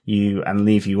allow you and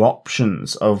leave you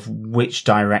options of which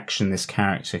direction this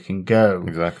character can go.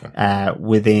 Exactly.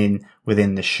 Within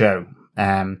the show.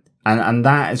 And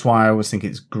that is why I always think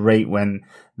it's great when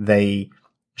they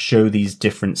show these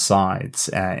different sides,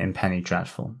 in Penny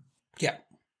Dreadful. Yeah.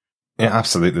 Yeah,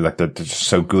 absolutely. Like they're just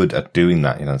so good at doing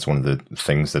that. You know, it's one of the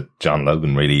things that John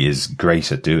Logan really is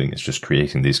great at doing, is just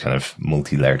creating these kind of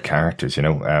multi-layered characters, you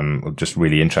know. Just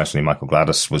really interestingly, Michael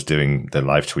Gladys was doing the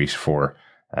live tweet for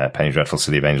Penny Dreadful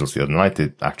City of Angels the other night,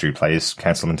 the actor who plays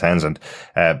Councilman Townsend.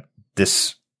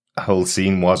 This whole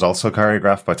scene was also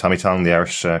choreographed by Tommy Tong, the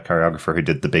Irish choreographer who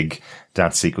did the big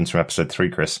dance sequence from episode 3,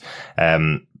 Chris.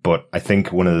 But I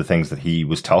think one of the things that he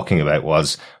was talking about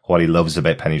was what he loves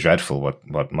about Penny Dreadful.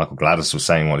 What Michael Gladys was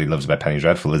saying, what he loves about Penny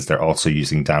Dreadful is they're also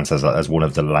using dance as one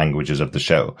of the languages of the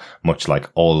show, much like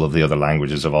all of the other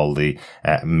languages of all the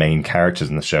main characters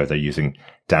in the show. They're using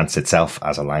dance itself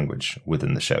as a language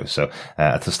within the show. So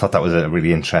I just thought that was a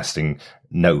really interesting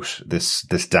note. This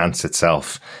dance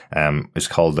itself is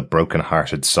called the Broken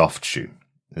Hearted Soft Shoe,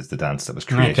 is the dance that was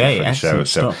created for the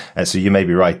show. So you may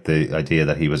be right. The idea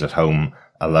that he was at home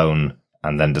alone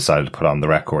and then decided to put on the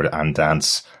record and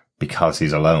dance because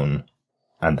he's alone,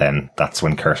 and then that's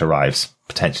when Kurt arrives.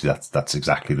 Potentially that's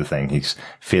exactly the thing. He's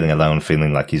feeling alone,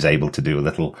 feeling like he's able to do a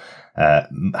little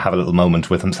have a little moment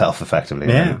with himself effectively,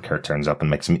 and then Kurt turns up and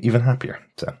makes him even happier.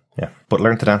 So yeah, but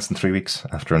learned to dance in 3 weeks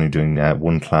after only doing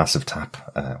one class of tap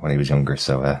when he was younger.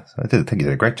 So I think he did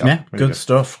a great job. Yeah, really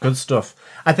good stuff.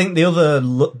 I think the other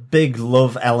big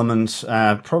love element,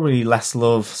 probably less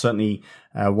love, certainly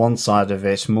one side of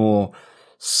it, more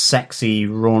sexy,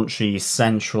 raunchy,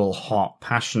 sensual, hot,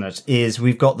 passionate, is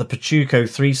we've got the Pachuco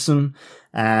threesome.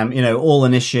 All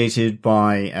initiated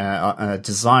by a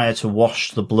desire to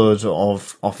wash the blood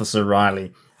of Officer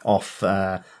Riley off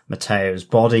Mateo's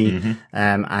body.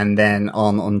 And then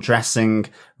on undressing,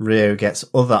 Rio gets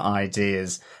other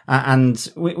ideas.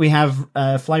 And we have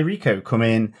Fly Rico come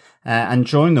in and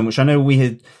join them, which I know we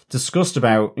had discussed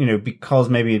about, because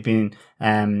maybe he'd been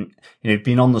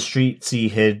been on the streets, he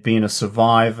had been a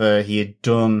survivor, he had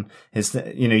done his,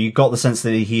 you got the sense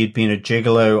that he had been a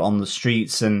gigolo on the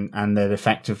streets and that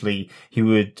effectively he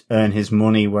would earn his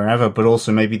money wherever, but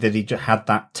also maybe that he had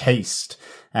that taste,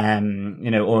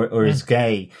 or is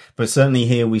gay. But certainly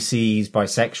here we see he's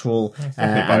bisexual,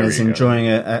 and is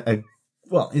enjoying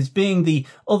is being the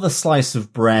other slice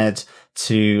of bread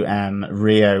to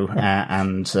Rio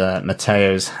and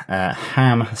Mateo's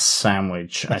ham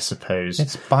sandwich, I suppose.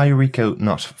 It's by Rico,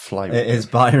 not Fly Rico. It is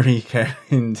by Rico,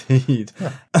 indeed.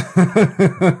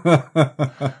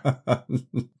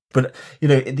 But,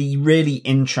 the really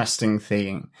interesting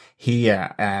thing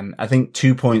here, I think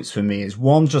 2 points for me is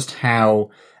one, just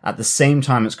how at the same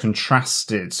time it's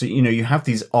contrasted. So, you have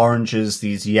these oranges,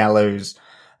 these yellows,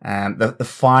 the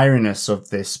fieriness of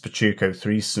this Pachuco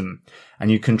threesome, and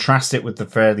you contrast it with the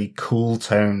fairly cool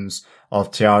tones of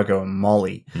Tiago and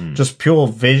Molly. Just pure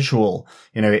visual,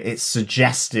 it's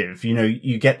suggestive.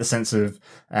 You get the sense of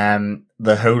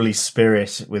the Holy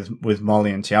Spirit with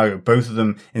Molly and Tiago, both of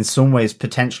them in some ways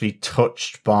potentially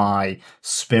touched by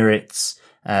spirits,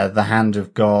 the hand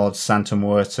of God, Santa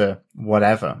Muerta,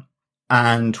 whatever.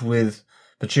 And with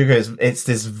Pachuco, it's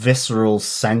this visceral,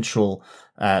 sensual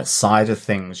side of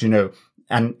things,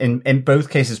 and in both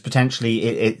cases, potentially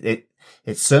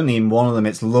it's certainly in one of them,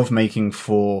 it's lovemaking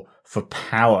for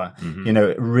power.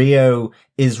 Rio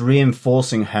is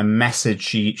reinforcing her message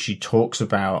she talks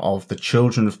about of the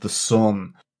children of the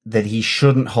sun, that he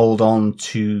shouldn't hold on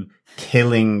to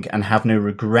killing and have no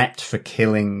regret for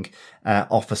killing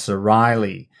Officer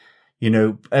Riley,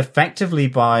 effectively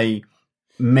by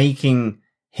making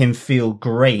him feel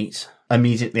great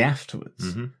immediately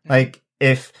afterwards. Like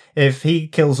if he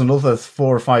kills another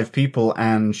 4 or 5 people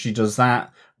and she does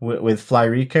that with Fly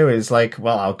Rico, is like,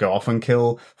 well, I'll go off and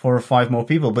kill 4 or 5 more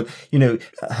people. But,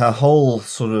 her whole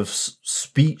sort of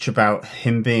speech about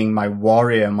him being my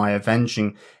warrior, my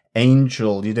avenging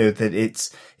angel, that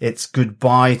it's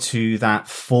goodbye to that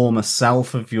former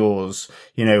self of yours,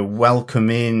 welcome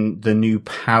in the new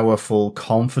powerful,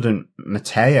 confident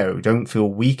Mateo. Don't feel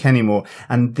weak anymore.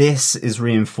 And this is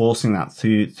reinforcing that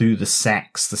through the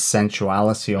sex, the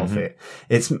sensuality of it.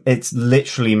 It's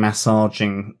literally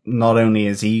massaging not only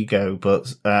his ego,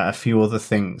 but a few other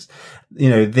things.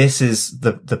 This is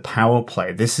the power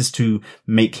play. This is to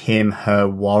make him her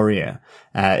warrior.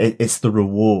 It's the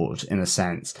reward in a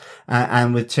sense.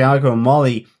 And with Tiago and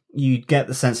Molly, you get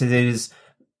the sense that it is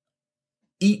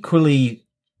equally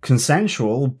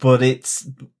consensual, but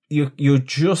you're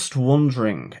just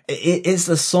wondering, is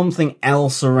there something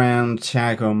else around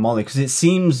Tiago and Molly? Because it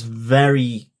seems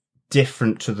very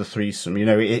different to the threesome.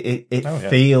 It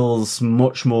feels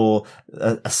much more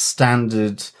a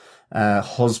standard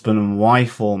husband and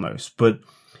wife almost. But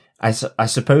I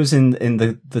suppose in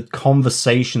the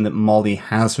conversation that Molly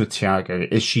has with Tiago,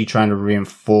 is she trying to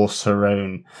reinforce her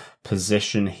own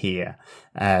position here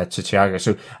to Tiago?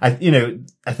 So I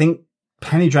think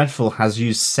Penny Dreadful has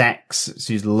used sex, it's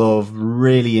used love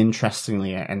really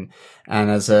interestingly, and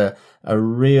as a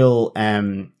real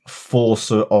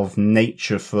force of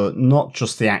nature for not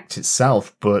just the act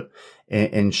itself, but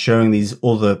in showing these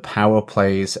other power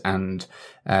plays and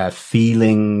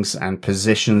feelings and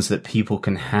positions that people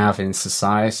can have in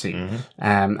society.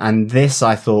 And this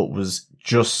I thought was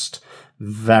just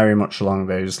very much along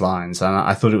those lines. And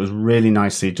I thought it was really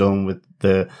nicely done with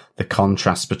the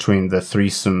contrast between the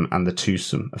threesome and the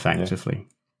twosome effectively.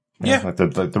 Yeah. Like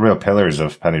the real pillars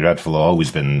of Penny Dreadful have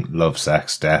always been love,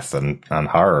 sex, death, and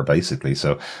horror, basically.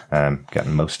 So,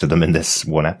 getting most of them in this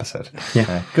one episode.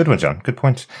 Yeah. Good one, John. Good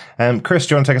point. Chris,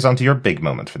 do you want to take us on to your big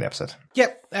moment for the episode?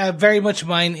 Yep. Very much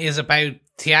mine is about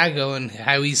Tiago and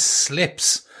how he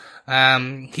slips.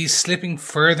 He's slipping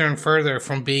further and further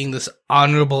from being this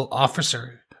honorable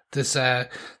officer, this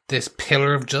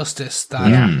pillar of justice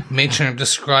that Mitchell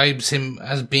describes him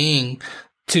as being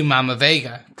to Mama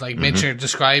Vega. Like Mitchell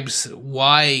describes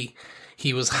why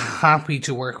he was happy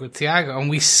to work with Tiago, and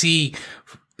we see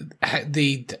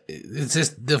it's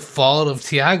just the fall of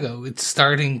Tiago. It's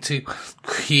starting to,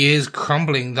 he is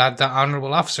crumbling that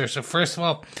honorable officer. So first of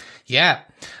all,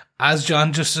 as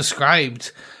John just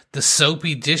described, the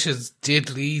soapy dishes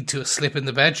did lead to a slip in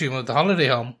the bedroom of the holiday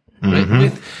home.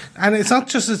 And it's not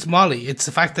just it's Molly, it's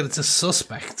the fact that it's a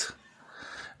suspect.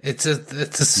 It's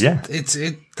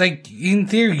like, in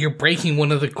theory, you're breaking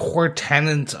one of the core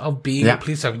tenets of being a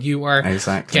police officer. You are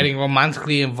getting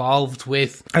romantically involved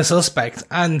with a suspect,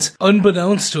 and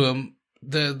unbeknownst to him,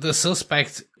 the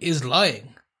suspect is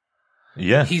lying.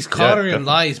 Yeah. He's caught her in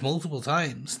lies multiple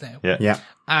times now. Yeah.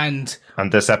 And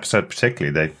this episode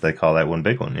particularly, they call out one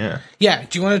big one, Yeah.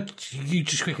 Do you want to, you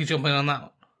just quickly jump in on that one?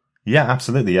 Yeah,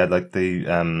 absolutely. Yeah, like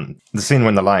the scene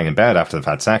when they're lying in bed after they've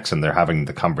had sex and they're having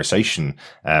the conversation,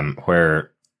 where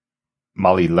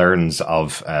Molly learns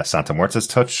of Santa Muerta's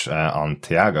touch on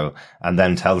Tiago, and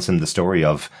then tells him the story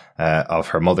of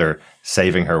her mother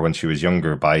saving her when she was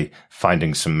younger by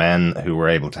finding some men who were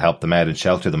able to help them out and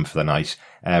shelter them for the night.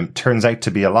 Turns out to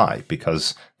be a lie,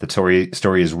 because the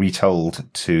story is retold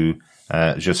to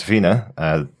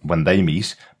Josefina when they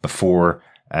meet, before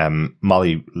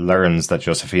Molly learns that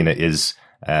Josefina is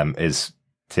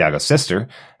Tiago's sister.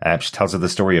 She tells her the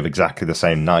story of exactly the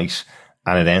same night,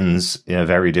 and it ends in a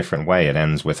very different way. It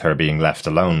ends with her being left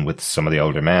alone with some of the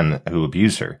older men who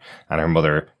abuse her, and her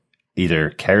mother either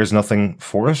cares nothing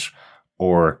for it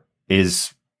or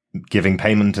is giving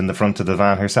payment in the front of the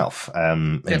van herself,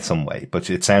 in some way. But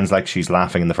it sounds like she's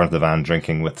laughing in the front of the van,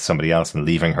 drinking with somebody else and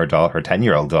leaving her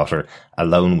 10-year-old daughter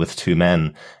alone with two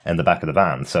men in the back of the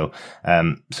van. So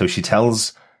she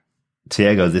tells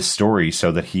Tiago this story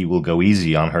so that he will go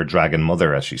easy on her dragon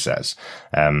mother, as she says.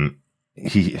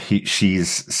 She's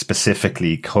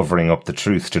specifically covering up the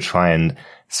truth to try and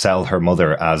sell her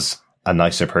mother as a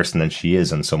nicer person than she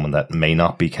is, and someone that may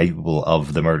not be capable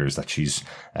of the murders that she's,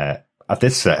 at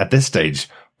this stage,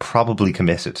 probably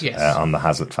committed on the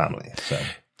Hazlitt family.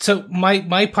 So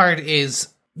my part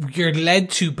is, you're led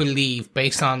to believe,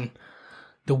 based on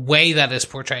the way that is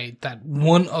portrayed, that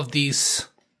one of these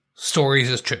stories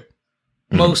is true.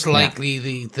 Most likely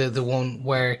the one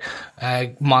where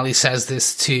Molly says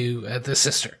this to the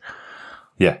sister.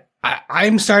 Yeah.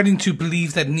 I'm starting to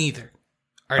believe that neither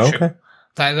are true.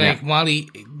 That Molly,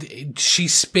 she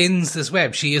spins this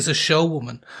web. She is a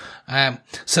showwoman.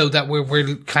 So that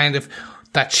we're kind of,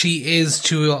 that she is,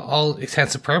 to all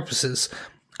intents and purposes,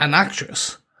 an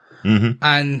actress. Mm-hmm.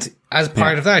 And as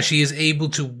part of that, she is able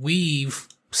to weave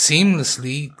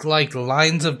seamlessly, like,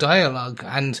 lines of dialogue.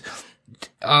 And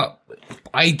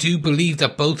I do believe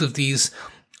that both of these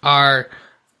are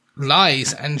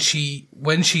lies. And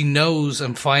when she knows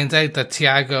and finds out that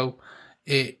Tiago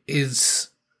is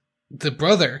the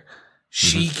brother,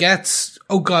 she gets,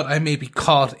 oh God, I may be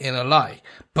caught in a lie.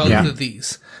 Both of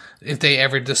these, if they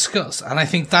ever discuss. And I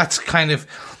think that's kind of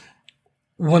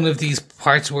one of these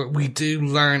parts where we do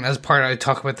learn, as part I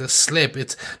talk about the slip.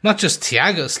 It's not just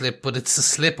Tiago's slip, but it's the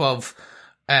slip of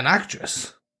an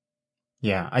actress.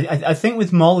 Yeah, I think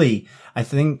with Molly, I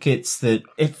think it's that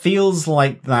it feels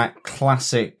like that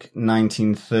classic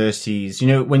 1930s, you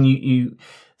know, when you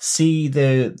see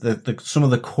the some of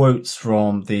the quotes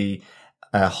from the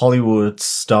Hollywood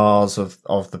stars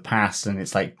of the past, and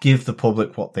it's like, give the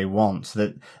public what they want, so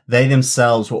that they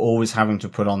themselves were always having to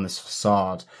put on this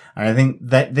facade. And I think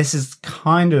that this is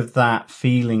kind of that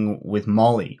feeling with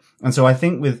Molly. And so I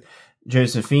think with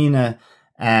Josefina,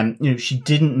 you know, she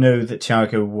didn't know that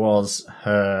Tiago was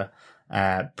her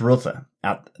brother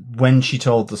when she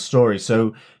told the story.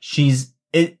 So is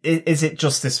it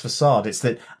just this facade? It's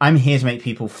that I'm here to make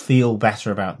people feel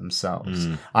better about themselves.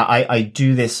 I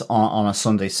do this on a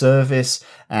Sunday service,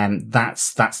 and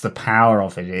that's the power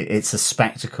of it. It's a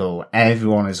spectacle.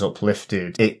 Everyone is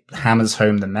uplifted. It hammers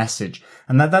home the message.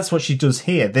 And that's what she does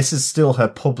here. This is still her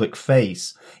public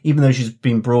face, even though she's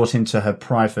been brought into her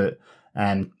private,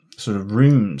 sort of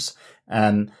rooms.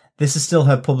 This is still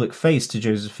her public face to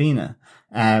Josefina.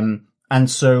 And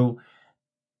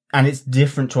it's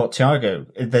different to what Tiago,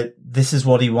 that this is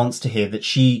what he wants to hear, that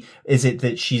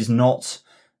she's not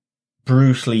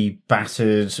brutally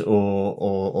battered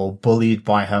or bullied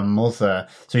by her mother.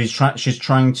 So she's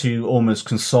trying to almost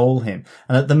console him.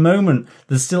 And at the moment,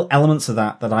 there's still elements of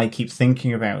that I keep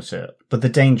thinking about it. But the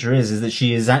danger is that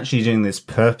she is actually doing this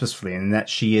purposefully, and that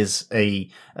she is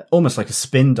almost like a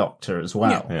spin doctor as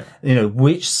well. Yeah. You know,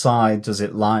 which side does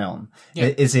it lie on?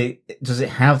 Yeah. Does it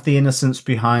have the innocence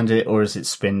behind it, or is it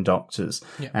spin doctors?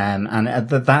 Yeah. And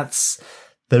that's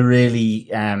the really,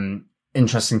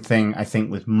 interesting thing, I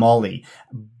think, with Molly.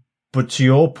 But to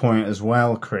your point as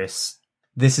well, Chris,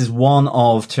 this is one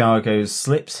of Tiago's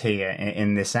slips here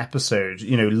in this episode.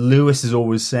 You know, Lewis is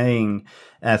always saying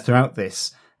throughout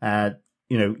this,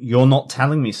 you know, you're not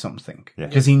telling me something,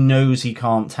 because he knows he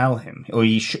can't tell him, or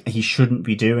he shouldn't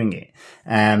be doing it.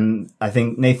 I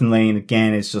think Nathan Lane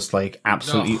again is just like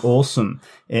absolutely awesome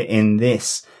in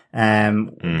this.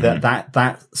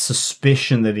 That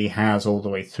suspicion that he has all the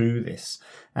way through this,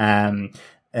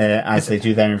 as they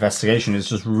do their investigation, is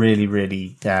just really,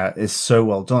 really, is so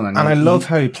well done. And I love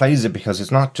how he plays it, because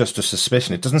it's not just a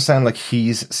suspicion. It doesn't sound like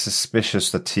he's suspicious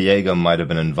that Tiago might have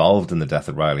been involved in the death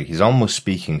of Riley. He's almost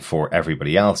speaking for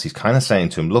everybody else. He's kind of saying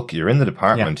to him, look, you're in the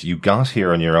department. You got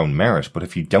here on your own merit, but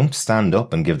if you don't stand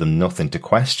up and give them nothing to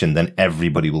question, then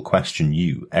everybody will question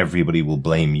you. Everybody will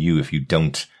blame you if you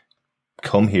don't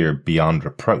come here beyond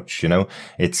reproach. You know,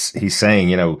 he's saying,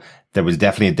 you know, there was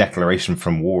definitely a declaration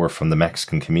from war from the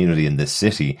Mexican community in this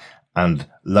city, and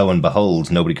lo and behold,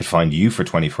 nobody could find you for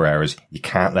 24 hours. You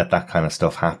can't let that kind of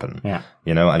stuff happen. Yeah.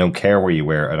 You know, I don't care where you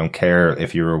were. I don't care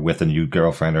if you were with a new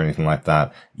girlfriend or anything like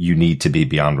that. You need to be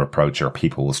beyond reproach, or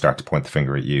people will start to point the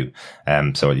finger at you.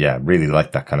 So yeah, really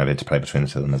like that kind of interplay between the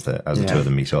two of them as the two of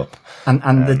them meet up.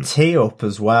 And the tee up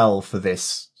as well for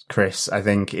this, Chris, I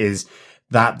think, is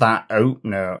that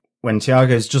opener when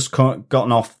Tiago's just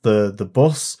gotten off the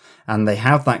bus, and they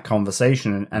have that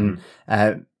conversation, and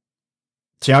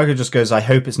Tiago just goes, I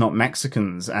hope it's not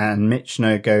Mexicans. And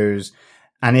Michener goes,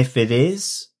 and if it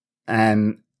is,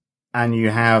 and you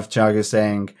have Tiago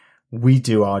saying, we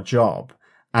do our job.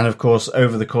 And of course,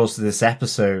 over the course of this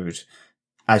episode,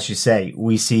 as you say,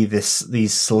 we see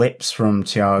these slips from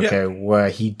Tiago where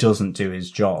he doesn't do his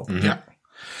job. Mm-hmm. Yeah.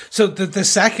 So the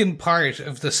second part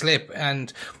of the slip,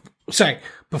 and sorry,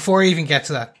 before I even get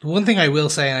to that, one thing I will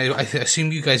say, and I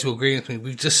assume you guys will agree with me,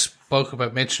 we've just spoke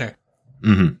about Michener.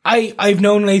 Mm-hmm. I've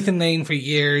known Nathan Lane for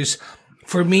years.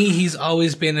 For me, he's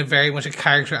always been a very much a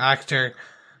character actor.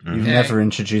 You've never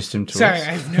introduced him to us. Sorry,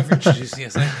 I've never introduced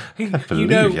him. Yes, you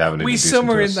haven't we introduced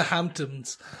summer him to in us. the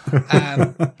Hamptons,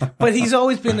 but he's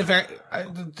always been a very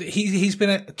he's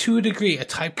been to a degree a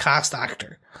typecast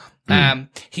actor.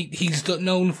 He's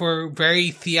known for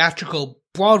very theatrical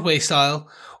Broadway style,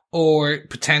 or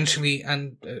potentially,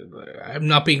 and I'm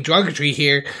not being derogatory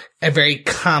here, a very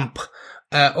camp,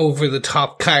 over the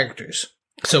top characters.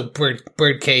 So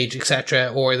Birdcage,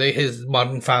 etc., or his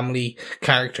Modern Family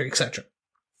character, etc.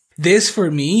 This for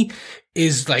me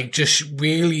is like just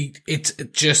really, it's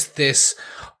just this,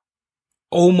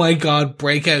 oh my god,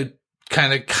 breakout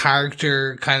kind of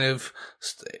character, kind of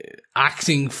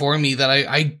acting for me that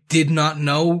I did not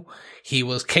know he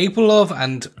was capable of.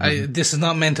 And this is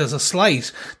not meant as a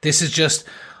slight. This is just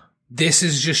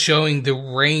showing the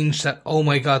range that, oh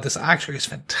my god, this actor is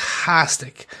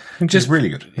fantastic. Just really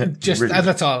good. Yeah, just really good.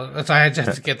 that's all. I just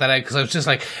have to get that out because I was just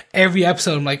like, every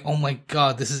episode I'm like, oh my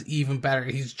god, this is even better.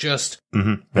 He's just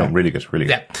No, really good, really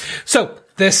good. yeah. So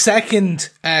the second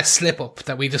slip up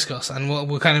that we discuss, and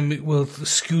we'll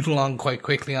scoot along quite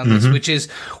quickly on this, which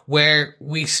is where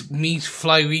we meet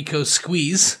Fly Rico's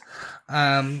Squeeze.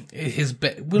 We're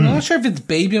not sure if it's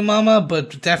baby mama,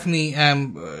 but definitely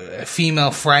a female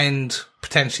friend,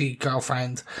 potentially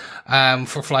girlfriend,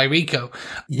 for Fly Rico.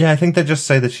 Yeah, I think they just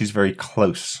say that she's very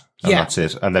close. And Yeah. that's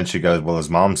it. And then she goes, well, his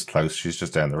mom's close. She's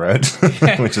just down the road,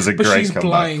 which is a But great she's comeback.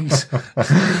 blind.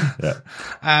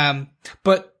 Yeah.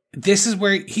 But this is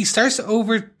where he starts to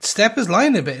overstep his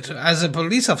line a bit as a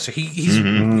police officer.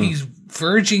 He's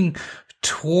verging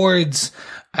towards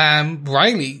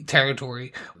Riley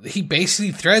territory. He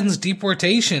basically threatens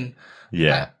deportation.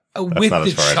 Yeah. With not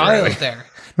the as far as child Riley. there.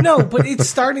 No, but it's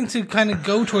starting to kind of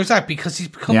go towards that because he's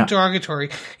become derogatory.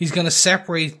 He's going to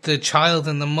separate the child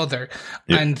and the mother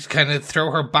and kind of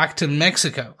throw her back to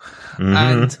Mexico.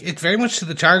 And it's very much to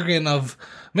the jargon of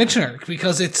Michener,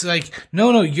 because it's like,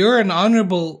 no, you're an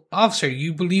honorable officer.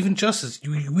 You believe in justice.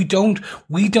 We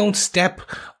don't step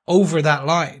over that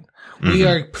line. We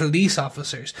are police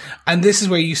officers. And this is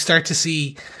where you start to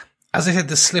see, as I said,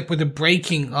 the slip or the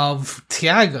breaking of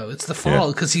Tiago. It's the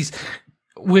fall because he's,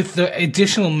 with the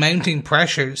additional mounting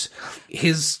pressures,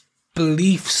 his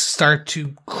beliefs start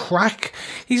to crack.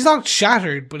 He's not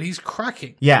shattered, but he's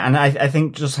cracking. Yeah, and I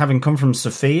think just having come from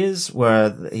Sophia's, where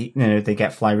they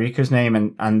get Fly Rico's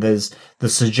name, and there's the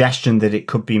suggestion that it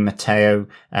could be Mateo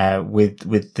with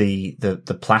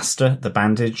the plaster, the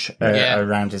bandage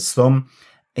around his thumb.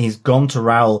 He's gone to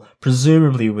Raoul,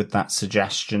 presumably with that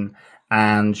suggestion.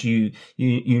 And you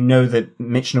know that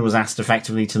Michener was asked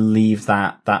effectively to leave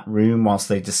that room whilst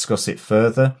they discuss it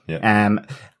further. Yeah.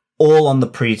 All on the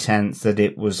pretense that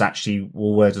it was actually,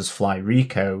 well, where does Fly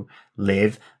Rico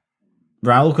live?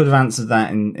 Raoul could have answered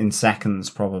that in seconds,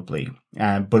 probably.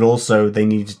 But also they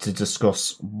needed to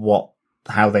discuss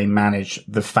how they manage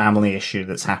the family issue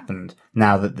that's happened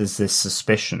now that there's this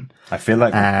suspicion. I feel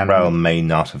like Raoul may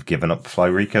not have given up Fly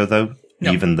Rico, though.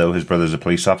 No. Even though his brother's a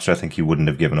police officer, I think he wouldn't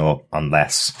have given up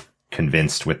unless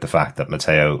convinced with the fact that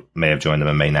Mateo may have joined them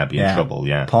and may now be in trouble.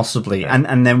 Yeah, possibly. Yeah.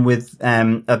 And then with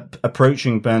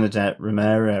approaching Bernadette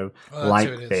Romero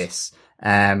like this,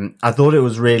 I thought it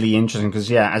was really interesting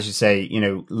because, as you say,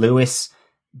 Lewis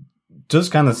does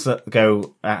kind of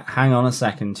go, hang on a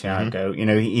second, Tiago.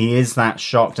 He is that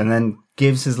shocked, and then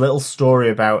gives his little story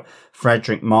about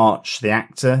Frederick March, the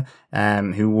actor,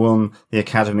 who won the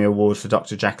Academy Award for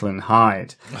Dr. Jekyll and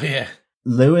Hyde. Oh, yeah.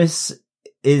 Lewis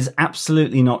is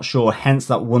absolutely not sure, hence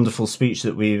that wonderful speech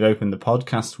that we've opened the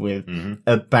podcast with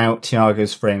about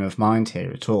Tiago's frame of mind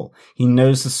here at all. He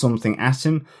knows there's something at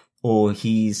him, or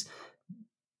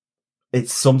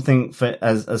it's something for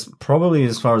as probably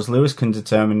as far as Lewis can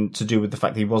determine to do with the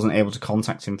fact that he wasn't able to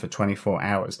contact him for 24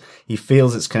 hours. He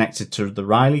feels it's connected to the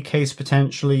Riley case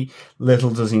potentially.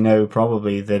 Little does he know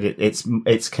probably that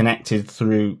it's connected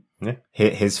through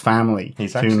his family,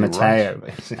 through Mateo.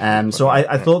 Right. So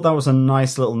I thought that was a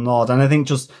nice little nod. And I think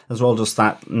just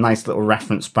that nice little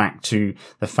reference back to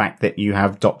the fact that you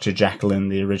have Dr. Jekyll in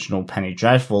the original Penny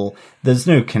Dreadful. There's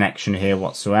no connection here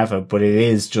whatsoever, but it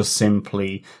is just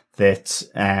simply that,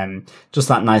 just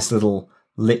that nice little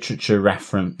literature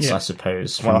reference, I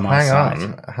suppose, from Well, my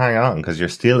side. hang on, because you're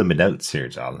stealing my notes here,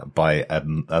 John, by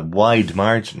a wide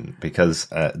margin, because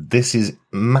this is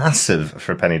massive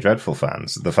for Penny Dreadful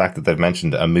fans, the fact that they've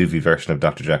mentioned a movie version of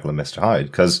Dr. Jekyll and Mr. Hyde,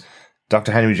 because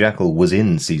Dr. Henry Jekyll was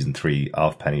in season 3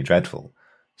 of Penny Dreadful.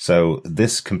 So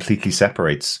this completely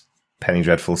separates Penny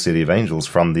Dreadful City of Angels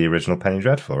from the original Penny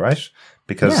Dreadful, right?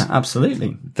 Because Yeah,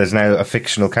 absolutely. there's now a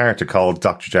fictional character called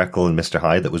Dr. Jekyll and Mr.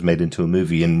 Hyde that was made into a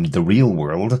movie in the real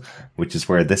world, which is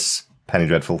where this Penny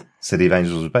Dreadful City of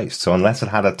Angels was based. So unless it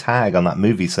had a tag on that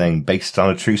movie saying based on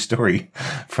a true story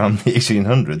from the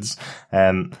 1800s,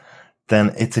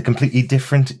 then it's a completely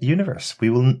different universe. We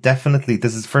will definitely,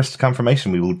 this is first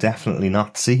confirmation, we will definitely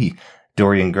not see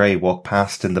Dorian Gray walk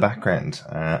past in the background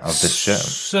of this show.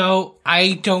 So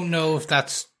I don't know if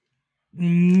that's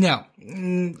no.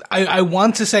 I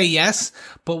want to say yes,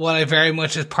 but what I very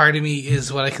much as part of me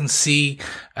is what I can see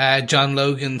John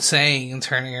Logan saying and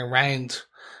turning around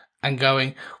and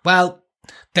going, well,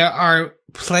 there are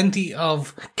plenty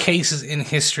of cases in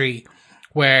history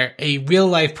where a real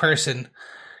life person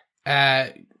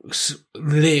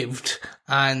lived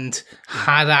and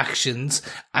had actions,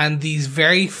 and these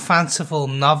very fanciful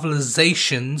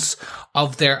novelizations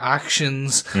of their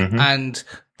actions and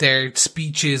their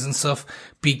speeches and stuff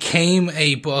became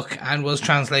a book and was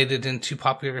translated into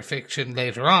popular fiction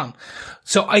later on.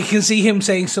 So I can see him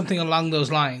saying something along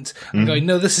those lines and going,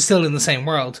 no, this is still in the same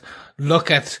world. Look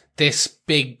at this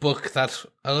big book that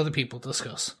other people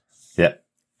discuss. Yeah.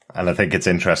 And I think it's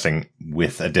interesting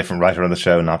with a different writer on the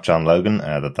show, not John Logan,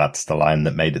 that's the line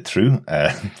that made it through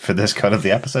for this cut of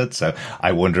the episode. So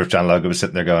I wonder if John Logan was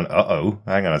sitting there going,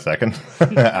 hang on a second,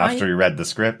 after he read the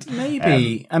script.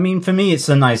 Maybe. I mean, for me, it's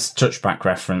a nice touchback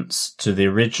reference to the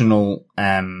original,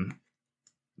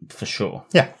 for sure.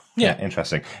 Yeah.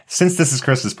 Interesting. Since this is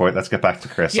Chris's point, let's get back to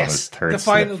Chris on his third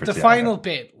the final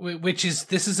bit, which is,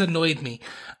 this has annoyed me,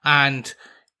 and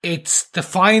it's the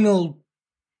final,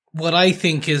 what I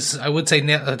think is, I would say,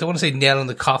 I don't want to say nail in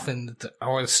the coffin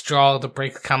or the straw to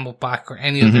break the camel back or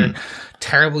any other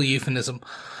terrible euphemism.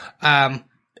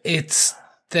 It's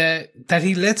that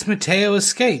he lets Mateo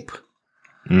escape.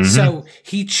 So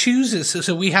he chooses,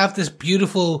 so we have this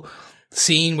beautiful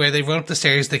scene where they run up the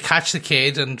stairs, they catch the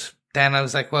kid, and then I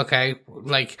was like, well, okay,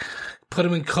 like, put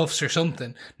him in cuffs or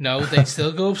something. No, they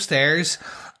still go upstairs.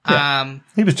 Yeah.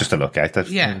 He was just a lookout.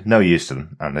 No use to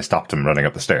them, and they stopped him running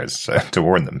up the stairs to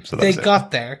warn them. So they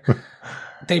got there.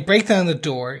 They break down the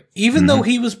door, even though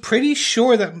he was pretty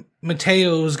sure that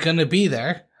Mateo was going to be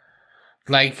there.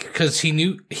 Like, because he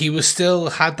knew he was still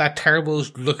had that terrible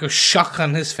look of shock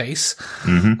on his face.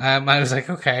 I was like,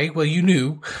 okay, well, you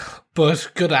knew,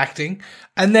 but good acting.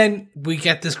 And then we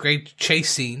get this great chase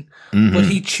scene, but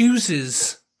he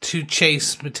chooses to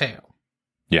chase Mateo.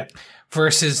 Yeah.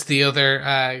 Versus the other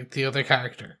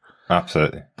character.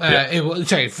 Absolutely.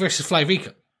 Versus Fly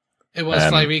Rico. It was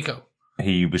Fly Rico.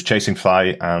 He was chasing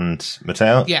Fly and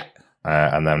Mateo. Yeah.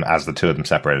 And then as the two of them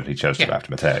separated, he chose to go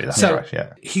after Mateo. That's right,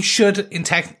 yeah. He should,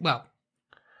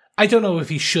 I don't know if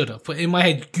he should have, but in my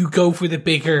head, you go for the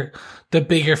bigger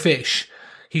fish.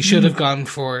 He should have gone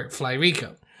for Fly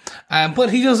Rico. But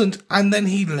he doesn't. And then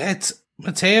he lets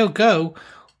Mateo go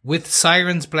with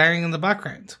sirens blaring in the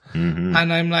background. And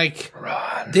I'm like,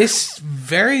 this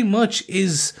very much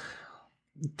is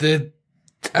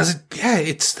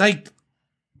it's like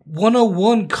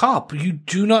 101 cop. You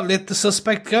do not let the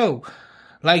suspect go.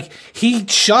 Like, he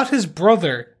shot his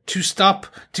brother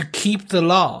to keep the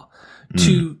law,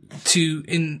 to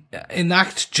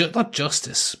enact not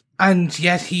justice. And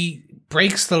yet he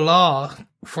breaks the law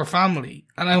for family.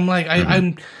 And I'm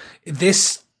like,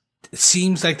 this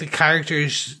seems like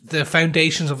the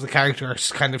foundations of the character are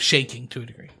kind of shaking to a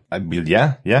degree.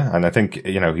 Yeah. And I think,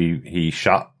 he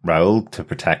shot Raoul to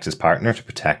protect his partner, to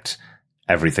protect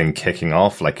everything kicking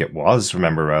off like it was.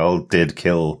 Remember, Raoul did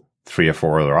kill 3 or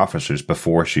 4 other officers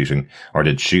before shooting, or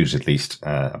did shoot at least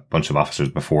a bunch of officers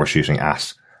before shooting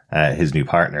at his new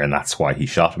partner, and that's why he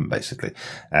shot him, basically.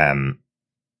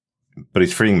 But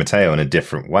he's freeing Mateo in a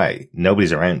different way.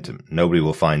 Nobody's around him. Nobody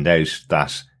will find out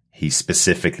that he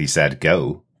specifically said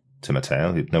go to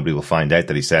Mateo. Nobody will find out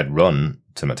that he said run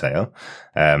to Mateo.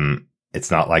 It's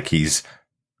not like he's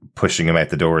pushing him out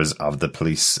the doors of the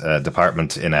police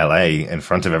department in LA in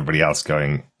front of everybody else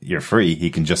going, you're free. He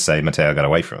can just say Mateo got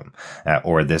away from him,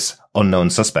 or this unknown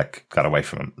suspect got away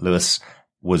from him. Lewis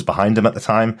was behind him at the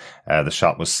time. The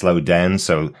shot was slowed down,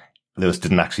 so Lewis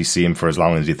didn't actually see him for as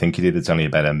long as you think he did. It's only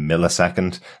about a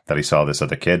millisecond that he saw this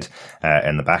other kid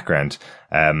in the background.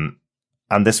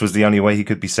 And this was the only way he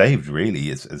could be saved, really,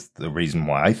 is the reason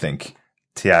why I think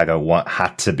Tiago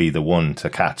had to be the one to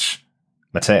catch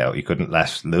Mateo. You couldn't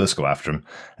let Lewis go after him.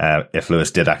 If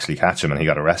Lewis did actually catch him and he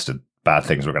got arrested, bad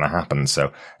things were going to happen.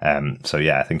 So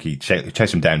yeah, I think he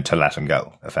chased him down to let him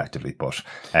go, effectively. But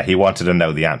he wanted to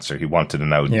know the answer. He wanted to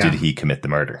know, did he commit the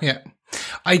murder? Yeah.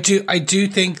 I do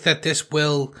think that this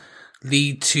will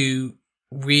lead to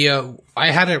Rio.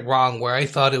 I had it wrong where I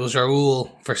thought it was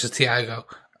Raul versus Tiago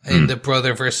in the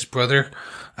brother versus brother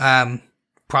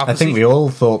prophecy. I think we all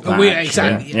thought that.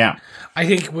 Exactly. Yeah. I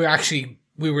think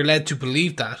we were led to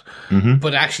believe that,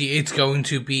 but actually it's going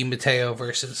to be Mateo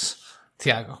versus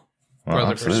Tiago.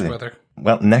 Brother versus brother.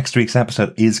 Well, next week's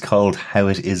episode is called How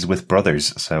It Is With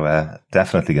Brothers. So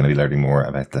definitely going to be learning more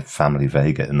about the family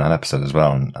Vega in that episode as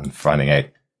well, and finding out,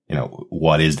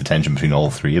 what is the tension between all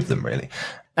three of them, really.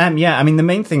 Yeah, I mean, the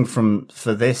main thing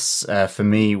for this, for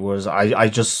me, was I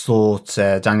just thought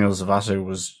Daniel Zavato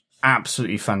was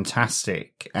absolutely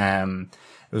fantastic. It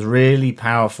was a really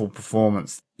powerful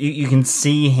performance. You can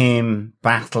see him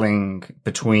battling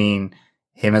between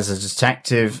him as a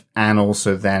detective and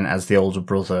also then as the older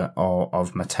brother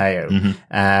of Mateo.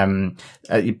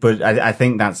 But I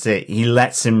think that's it. He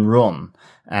lets him run,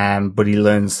 but he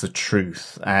learns the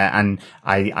truth. And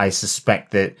I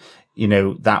suspect that,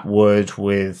 that word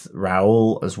with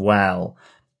Raul as well,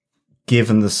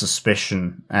 given the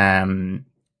suspicion,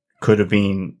 could have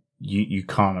been, you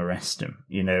can't arrest him.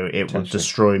 It would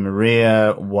destroy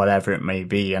Maria, whatever it may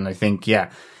be. And I think,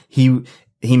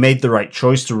 he made the right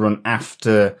choice to run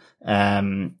after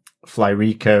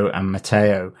Flyrico and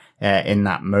Mateo in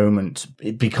that moment,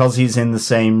 because he's in the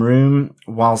same room.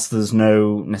 Whilst there's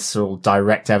no necessarily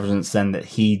direct evidence then that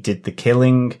he did the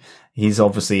killing, he's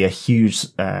obviously a huge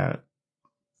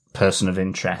person of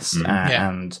interest,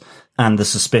 and the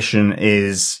suspicion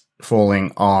is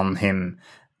falling on him,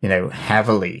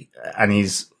 heavily, and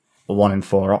he's a 1 in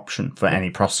 4 option for any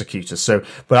prosecutor. So,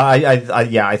 but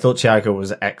I thought Tiago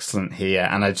was excellent here,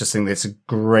 and I just think it's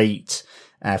great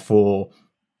for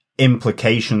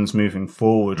implications moving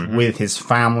forward with his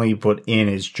family, but in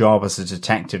his job as a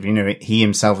detective. He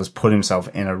himself has put himself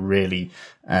in a really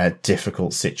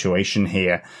difficult situation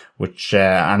here, which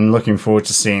I'm looking forward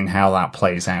to seeing how that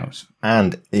plays out.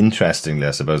 And interestingly,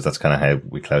 I suppose that's kind of how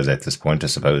we close out this point, I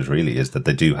suppose, really, is that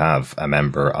they do have a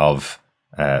member of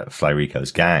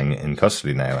Flyrico's gang in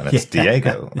custody now, and it's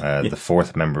Diego, the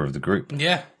fourth member of the group.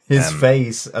 Yeah. His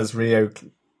face as Rio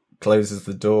closes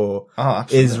the door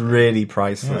is really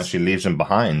priceless. She leaves him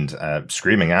behind,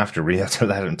 screaming after Rio to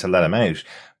let him out.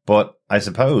 But I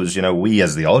suppose, we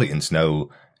as the audience know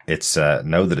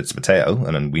that it's Mateo,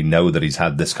 and we know that he's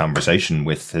had this conversation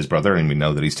with his brother, and we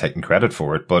know that he's taking credit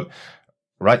for it. But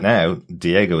right now,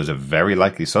 Diego is a very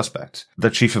likely suspect. The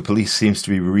chief of police seems to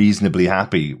be reasonably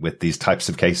happy with these types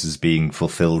of cases being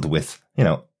fulfilled with,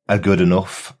 a good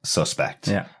enough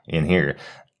suspect in here.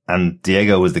 And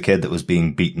Diego was the kid that was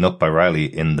being beaten up by Riley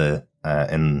in the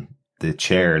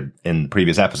chair in the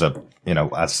previous episode,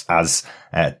 as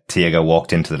Diego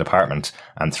walked into the department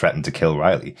and threatened to kill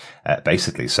Riley,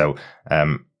 basically. So,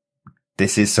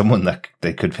 this is someone that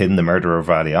they could pin the murder of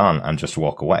Riley on and just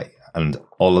walk away. And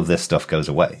all of this stuff goes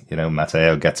away.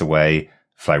 Mateo gets away,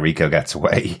 Flyrico gets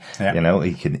away. Yeah.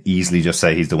 He can easily just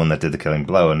say he's the one that did the killing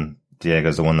blow, and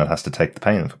Diego's the one that has to take the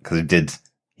pain, because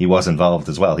he was involved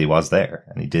as well. He was there,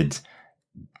 and he did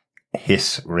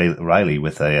hit Riley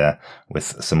with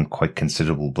some quite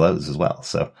considerable blows as well.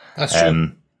 So that's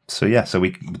true.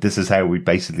 This is how we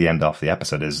basically end off the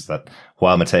episode, is that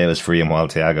while Mateo is free and while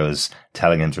Tiago is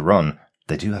telling him to run,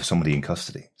 they do have somebody in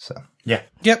custody. So yeah.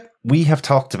 Yep. We have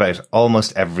talked about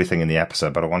almost everything in the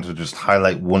episode, but I wanted to just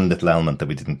highlight one little element that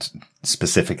we didn't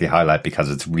specifically highlight because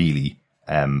it's really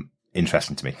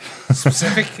interesting to me.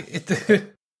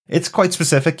 Specific? It's quite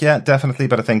specific, yeah, definitely.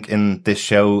 But I think in this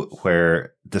show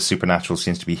where the supernatural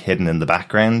seems to be hidden in the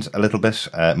background a little bit,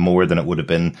 more than it would have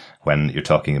been when you're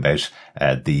talking about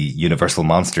the universal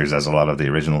monsters, as a lot of the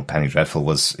original Penny Dreadful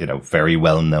was, very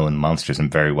well-known monsters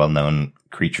and very well-known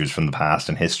creatures from the past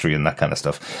and history and that kind of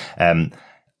stuff.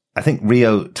 I think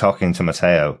Rio talking to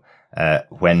Mateo,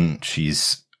 when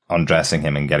she's undressing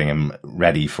him and getting him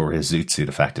ready for his zoot suit,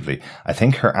 effectively, I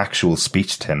think her actual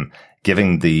speech to him,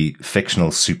 giving the fictional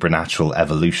supernatural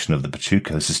evolution of the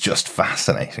Pachucos, is just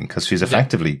fascinating, because she's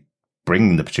effectively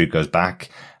bringing the Pachucos back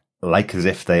like as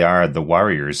if they are the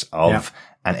warriors of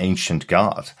an ancient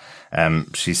god.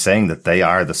 She's saying that they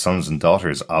are the sons and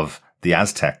daughters of the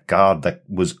Aztec god that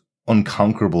was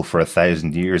unconquerable for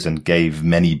 1,000 years and gave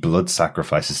many blood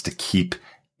sacrifices to keep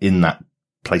in that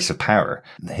place of power.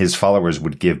 His followers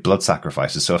would give blood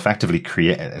sacrifices. So effectively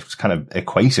kind of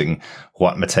equating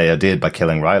what Mateo did by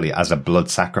killing Riley as a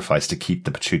blood sacrifice to keep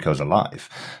the Pachucos alive.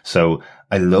 So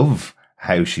I love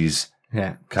how she's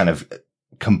kind of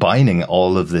combining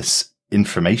all of this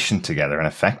information together and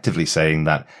effectively saying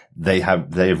that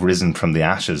they've risen from the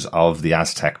ashes of the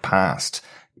Aztec past,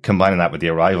 combining that with the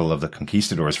arrival of the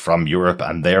conquistadors from Europe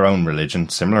and their own religion,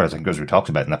 similar, I think, as we talked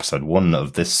about in episode 1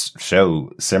 of this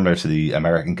show, similar to the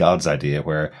American gods idea,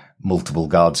 where multiple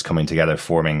gods coming together,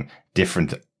 forming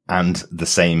different and the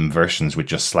same versions with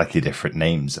just slightly different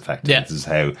names, effectively. Yeah. This is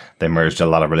how they merged a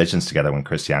lot of religions together when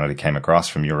Christianity came across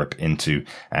from Europe into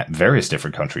various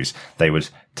different countries. They would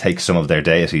take some of their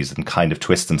deities and kind of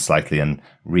twist them slightly and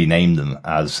rename them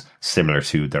as similar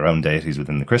to their own deities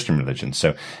within the Christian religion.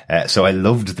 So I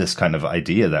loved this kind of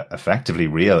idea that effectively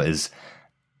Rio is,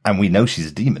 and we know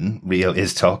she's a demon, Rio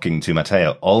is talking to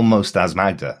Mateo almost as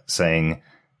Magda, saying,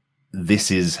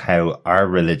 this is how our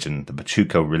religion, the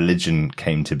Pachuco religion,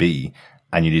 came to be,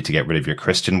 and you need to get rid of your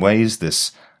Christian ways,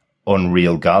 this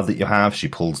unreal God that you have. She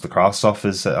pulls the cross off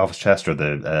his chest, or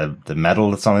the medal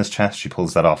that's on his chest. She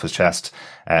pulls that off his chest,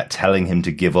 telling him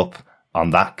to give up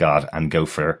on that God and go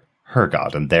for her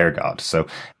God and their God. So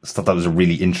I thought that was a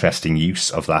really interesting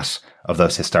use of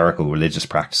those historical religious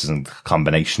practices and the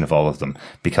combination of all of them,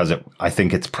 because I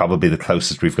think it's probably the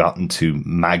closest we've gotten to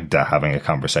Magda having a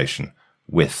conversation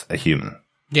with a human.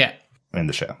 Yeah. In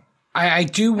the show. I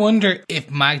do wonder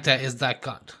if Magda is that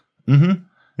God. Mm-hmm.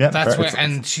 Yeah. That's where,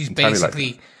 and she's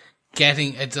basically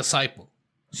getting a disciple.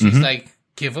 She's like,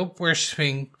 give up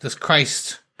worshipping this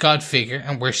Christ God figure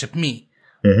and worship me.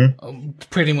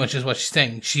 Pretty much is what she's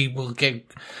saying. She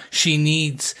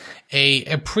needs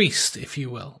a priest, if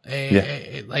you will.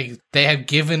 Like, they have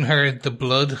given her the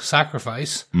blood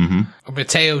sacrifice.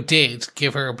 Mateo did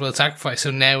give her a blood sacrifice. So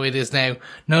now it is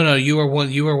no, you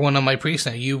are one of my priests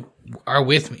now. You are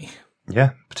with me.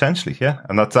 Yeah, potentially. Yeah.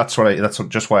 And that's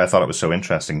just why I thought it was so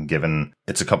interesting, given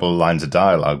it's a couple of lines of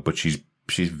dialogue, but she's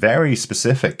very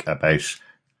specific about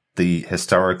the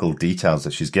historical details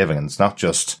that she's giving. And it's not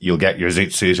just, you'll get your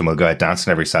zoot suit and we'll go out dancing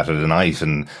every Saturday night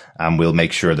and we'll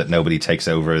make sure that nobody takes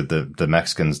over the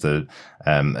Mexicans,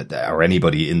 or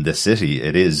anybody in the city.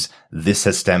 It is, this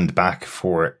has stemmed back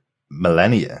for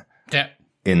millennia. Yeah.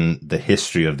 In the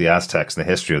history of the Aztecs, the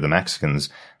history of the Mexicans.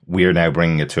 We are now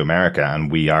bringing it to America, and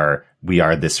we are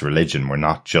this religion. We're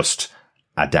not just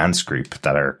a dance group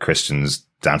that are Christians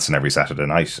dancing every Saturday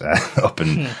night, up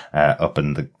in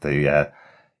the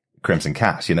Crimson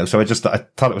Cat, So I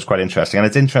thought it was quite interesting. And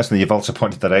it's interesting that you've also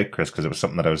pointed that out, Chris, because it was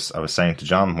something that I was saying to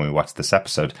John when we watched this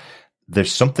episode.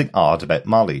 There's something odd about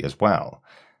Molly as well.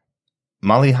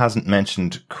 Molly hasn't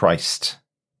mentioned Christ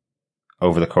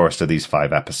over the course of these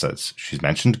 5 episodes. She's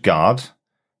mentioned God.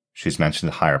 She's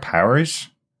mentioned higher powers.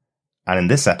 And in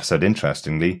this episode,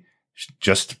 interestingly,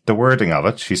 just the wording of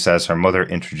it, she says her mother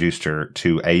introduced her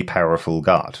to a powerful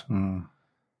God. And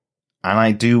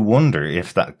I do wonder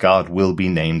if that God will be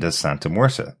named as Santa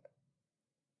Muerta,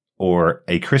 or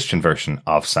a Christian version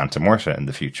of Santa Muerta in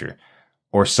the future,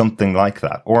 or something like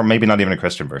that. Or maybe not even a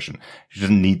Christian version. She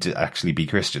doesn't need to actually be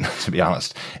Christian, to be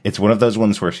honest. It's one of those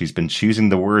ones where she's been choosing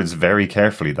the words very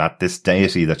carefully, that this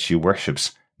deity that she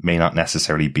worships may not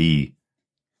necessarily be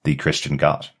the Christian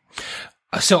God.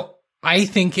 So I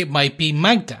think it might be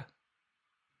Magda.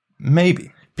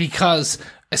 Maybe. Because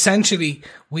essentially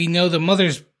we know the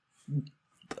mother's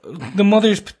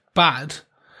bad,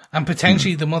 and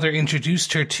potentially the mother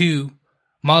introduced her to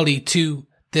Molly to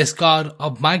this God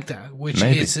of Magda, which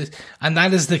is, and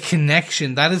that is the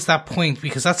connection. That is that point,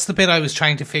 because that's the bit I was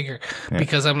trying to figure,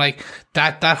 because I'm like,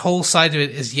 that whole side of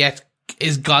it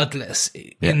is godless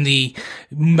in the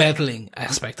meddling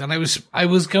aspect. And I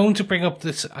was going to bring up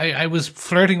this, I was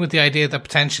flirting with the idea that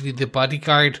potentially the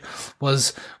bodyguard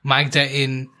was Magda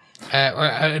in, or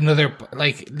another,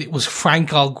 like, it was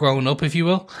Frank all grown up, if you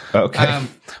will. Okay.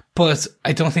 But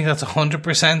I don't think that's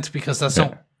 100%, because that's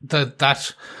not,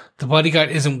 that the bodyguard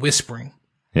isn't whispering.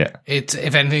 Yeah. It's,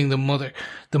 if anything,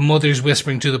 the mother's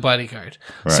whispering to the bodyguard.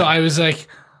 Right. So I was like,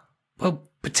 well,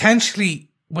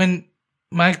 potentially when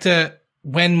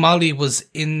Molly was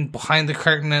in behind the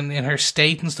curtain and in her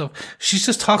state and stuff, she's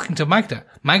just talking to Magda.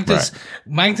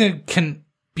 Magda can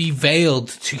be veiled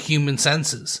to human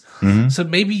senses. So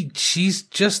maybe she's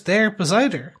just there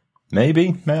beside her.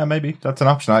 Maybe. Yeah, maybe. That's an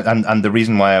option. And the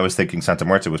reason why I was thinking Santa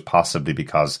Muerta was possibly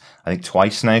because I think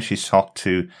twice now she's talked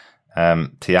to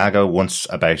Tiago, once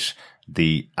about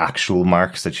the actual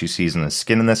marks that she sees in his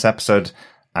skin in this episode,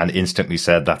 and instantly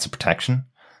said that's a protection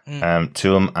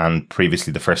to him. And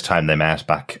previously, the first time they met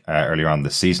back earlier on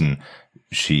this season,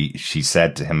 she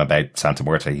said to him about Santa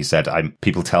Muerta, he said,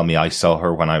 people tell me I saw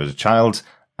her when I was a child.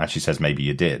 And she says, maybe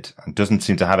you did. And doesn't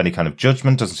seem to have any kind of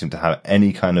judgment, doesn't seem to have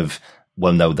any kind of,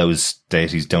 well, no, those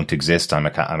deities don't exist. I'm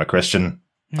a Christian.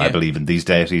 I believe in these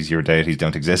deities, your deities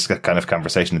don't exist, that kind of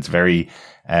conversation. It's very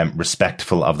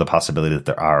respectful of the possibility that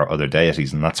there are other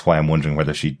deities, and that's why I'm wondering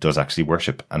whether she does actually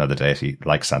worship another deity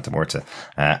like Santa Muerta.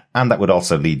 And that would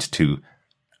also lead to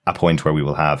a point where we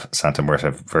will have Santa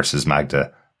Muerta versus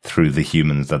Magda through the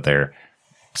humans that they're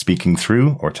speaking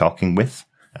through or talking with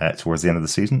towards the end of the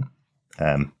season.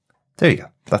 There you go.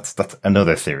 That's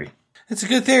another theory. It's a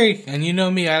good theory, and you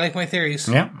know me, I like my theories.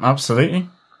 Yeah, absolutely.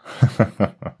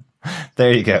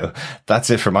 There you go.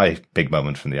 That's it for my big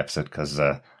moment from the episode, because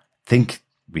I think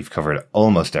we've covered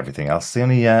almost everything else. The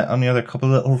only other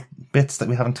couple of little bits that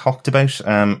we haven't talked about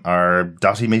are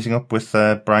Dottie meeting up with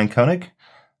Brian Koenig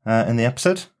in the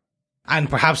episode. And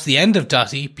perhaps the end of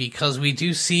Dottie, because we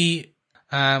do see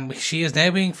she is now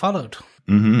being followed.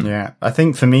 Mm-hmm. Yeah, I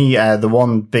think for me, the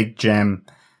one big gem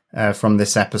from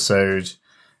this episode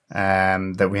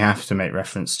that we have to make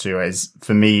reference to is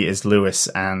Lewis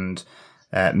and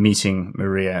meeting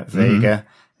Maria Vega.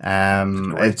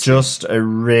 It's just a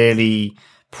really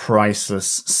priceless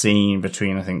scene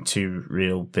between, I think, two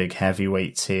real big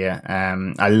heavyweights here.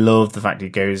 I love the fact he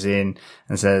goes in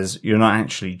and says, "You're not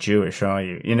actually Jewish, are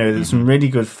you?" You know, there's some really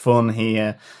good fun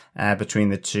here between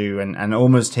the two, and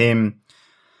almost him.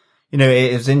 You know,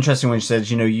 it was interesting when she said,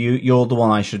 "You know, you're the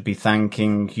one I should be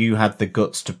thanking. You had the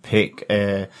guts to pick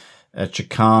a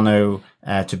Chicano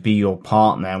to be your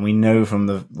partner." And we know from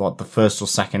the first or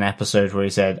second episode where he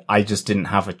said, "I just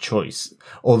didn't have a choice."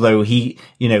 Although he,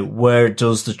 you know, where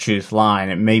does the truth lie?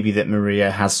 And it may be that Maria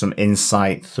has some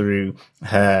insight through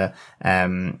her,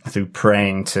 through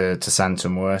praying to Santa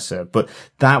Muerta. But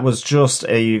that was just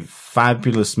a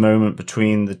fabulous moment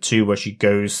between the two where she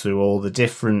goes through all the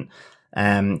different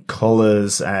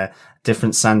colors,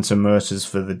 different Santa Muertas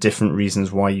for the different reasons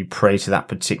why you pray to that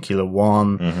particular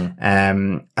one.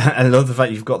 I love the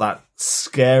fact you've got that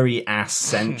scary ass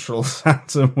central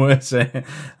Santa Muerta,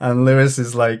 and Lewis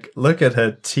is like, "Look at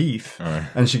her teeth,"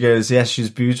 and she goes, "Yes, she's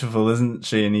beautiful, isn't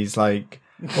she?" And he's like,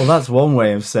 "Well, that's one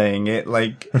way of saying it."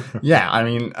 Like, yeah, I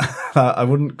mean, I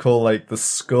wouldn't call like the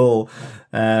skull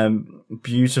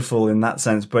beautiful in that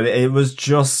sense, but it was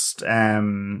just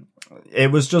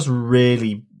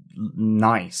really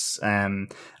nice. I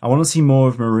want to see more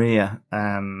of Maria,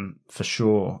 for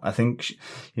sure. I think,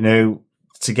 you know,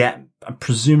 to get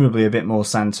presumably a bit more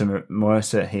Santa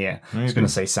Muerta here. I was going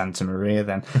to say Santa Maria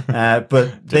then.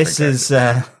 But this is,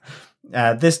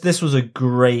 this was a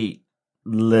great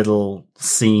little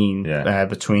scene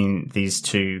between these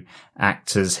two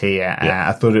actors here.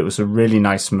 I thought it was a really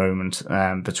nice moment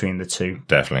between the two.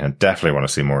 Definitely. I definitely want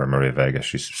to see more of Maria Vega.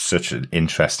 She's such an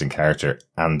interesting character.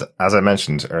 And as I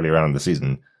mentioned earlier on in the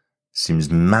season, seems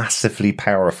massively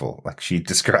powerful. Like, she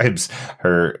describes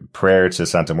her prayer to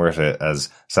Santa Muerta as,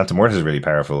 "Santa Muerta is really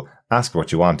powerful. Ask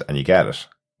what you want and you get it."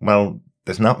 Well,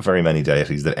 there's not very many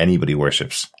deities that anybody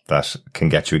worships that can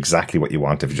get you exactly what you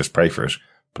want if you just pray for it.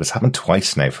 But it's happened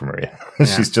twice now for Maria.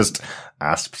 She's just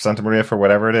asked Santa Maria for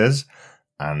whatever it is,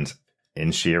 and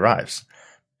in she arrives.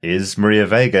 Is Maria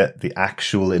Vega the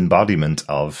actual embodiment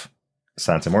of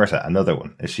Santa Muerta? Another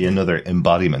one. Is she another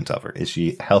embodiment of her? Is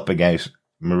she helping out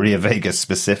Maria Vega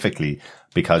specifically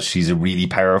because she's a really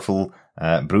powerful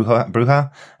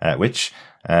bruja, witch?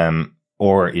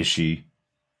 Or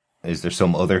is there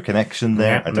some other connection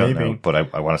there? Yeah, I don't maybe. know, but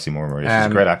I want to see more Maria.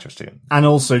 She's a great actress too. And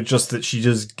also just that she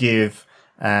does give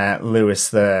Lewis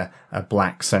there a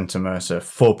black Santa Muerta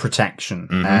for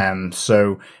protection.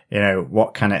 So, you know,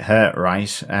 what can it hurt,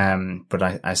 right? But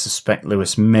I suspect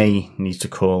Lewis may need to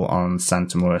call on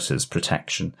Santa Muerta's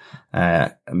protection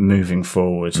moving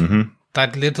forward.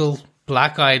 That little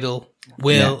black idol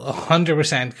will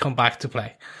 100% come back to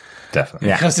play. Definitely.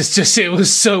 Yeah. Because it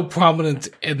was so prominent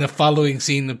in the following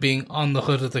scene of being on the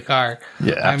hood of the car.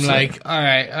 Yeah, I'm absolutely. like, all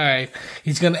right.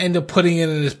 He's going to end up putting it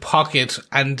in his pocket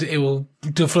and it will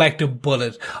deflect a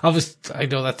bullet. Obviously, I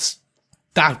know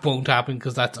that won't happen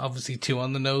because that's obviously too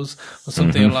on the nose, but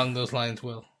something along those lines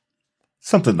will.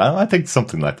 I think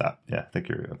something like that. Yeah, I think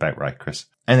you're about right, Chris.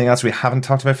 Anything else we haven't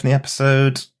talked about from the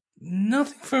episode?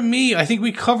 Nothing for me. I think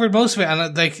we covered most of it,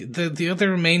 and like the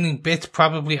other remaining bits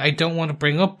probably I don't want to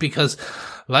bring up because,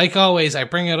 like always, I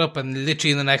bring it up and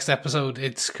literally in the next episode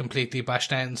it's completely bashed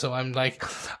down. So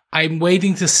I'm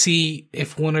waiting to see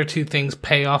if one or two things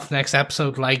pay off next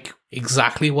episode, like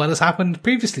exactly what has happened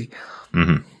previously.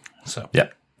 So Yeah.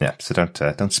 So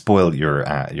don't spoil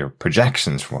your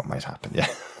projections for what might happen. Yeah.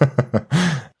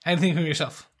 anything from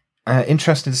yourself?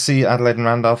 Interested to see Adelaide and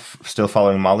Randolph still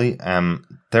following Molly.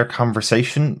 Their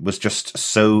conversation was just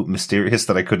so mysterious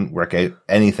that I couldn't work out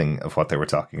anything of what they were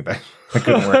talking about. I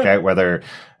couldn't work out whether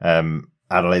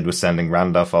Adelaide was sending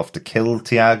Randolph off to kill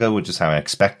Tiago, which is how I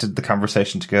expected the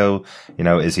conversation to go. You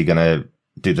know, is he going to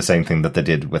do the same thing that they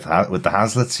did with the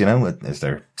Haslets? You know, is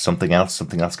there something else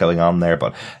going on there?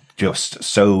 But just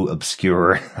so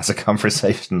obscure as a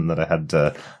conversation that I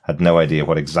had no idea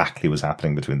what exactly was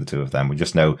happening between the two of them. We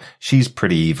just know she's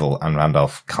pretty evil, and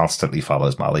Randolph constantly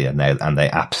follows Molly, and they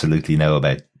absolutely know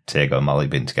about Tiago and Molly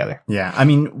being together. Yeah, I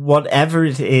mean, whatever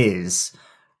it is,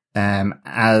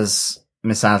 as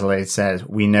Miss Adelaide said,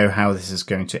 we know how this is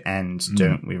going to end,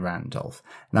 don't we, Randolph?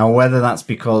 Now, whether that's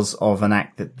because of an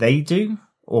act that they do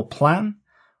or plan,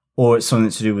 or it's something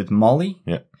to do with Molly.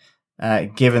 Yeah.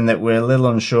 Given that we're a little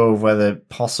unsure of whether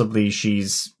possibly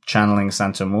she's channeling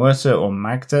Santa Muerta or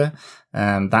Magda,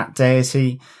 that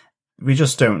deity, we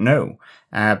just don't know.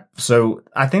 So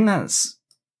I think that's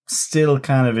still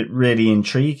kind of really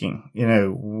intriguing. You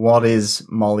know, what is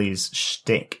Molly's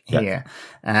shtick here?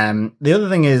 The other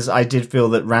thing is, I did feel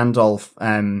that Randolph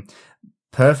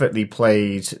perfectly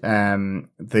played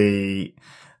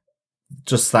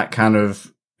just that kind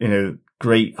of, you know,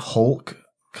 great Hulk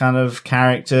kind of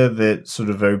character that sort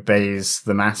of obeys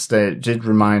the master. It did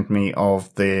remind me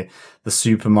of the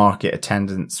supermarket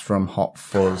attendants from Hot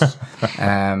Fuzz.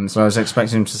 So I was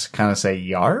expecting him to kind of say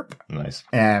 "yarp," Nice.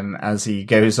 As he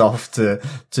goes off to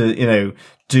you know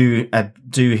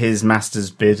do his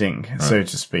master's bidding, so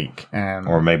to speak.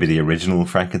 Or maybe the original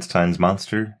Frankenstein's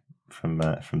monster from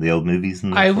the old movies in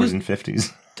the 40s and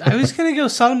 50s. I was going to go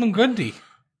Solomon Grundy.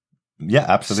 Yeah,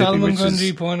 absolutely. Solomon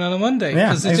Grundy, Born on a Monday.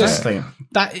 Yeah, it's exactly. Just,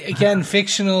 that, again,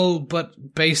 fictional, but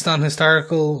based on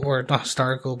historical, or not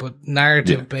historical, but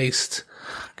narrative-based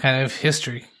kind of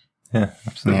history. Yeah,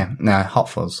 absolutely. Yeah, no, Hot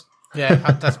Fuzz. Yeah,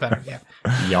 that's better, yeah.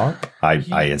 Yarp.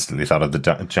 I instantly thought of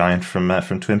the giant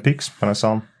from Twin Peaks when I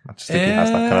saw him. I just think he has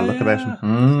that kind of look about him.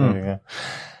 So, yeah.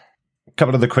 A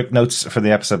couple of the quick notes for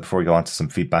the episode before we go on to some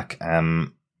feedback.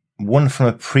 One from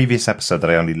a previous episode that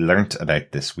I only learnt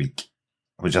about this week,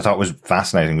 which I thought was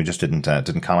fascinating. We just didn't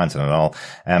comment on it at all.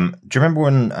 Do you remember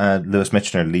when Lewis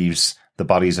Mitchner leaves the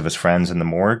bodies of his friends in the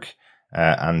morgue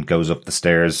and goes up the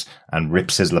stairs and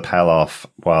rips his lapel off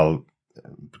while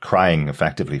crying,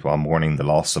 effectively, while mourning the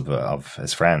loss of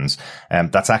his friends?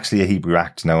 That's actually a Hebrew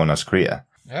act known as kriya.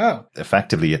 Oh.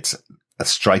 Effectively, it's a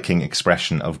striking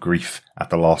expression of grief at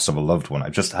the loss of a loved one. I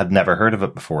just had never heard of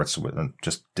it before, so I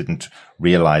just didn't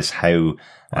realize how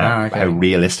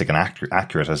realistic and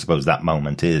accurate, I suppose, that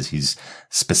moment is. He's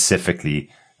specifically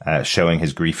showing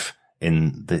his grief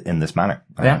in this manner.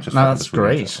 That's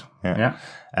great. Yeah.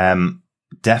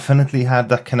 Definitely had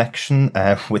that connection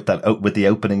with the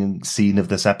opening scene of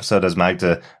this episode, as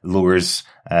Magda lures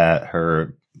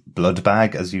her blood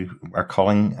bag, as you are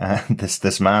calling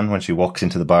this man, when she walks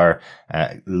into the bar,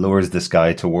 lures this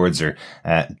guy towards her.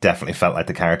 Definitely felt like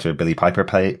the character Billie Piper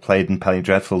played in Penny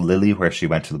Dreadful, Lily, where she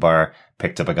went to the bar,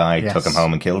 picked up a guy, took him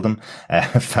home and killed him.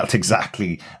 Felt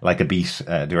exactly like a beat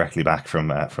directly back from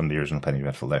the original Penny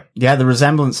Dreadful there. Yeah, the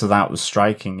resemblance of that was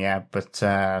striking, but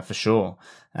for sure.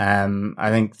 I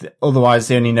think otherwise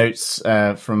the only notes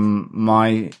from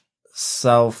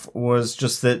myself was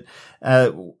just that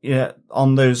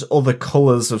on those other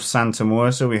colours of Santa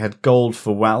Muerta, we had gold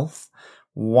for wealth,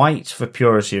 white for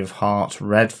purity of heart,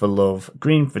 red for love,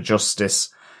 green for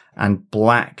justice, and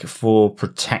black for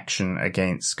protection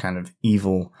against kind of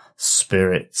evil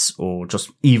spirits or just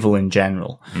evil in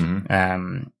general.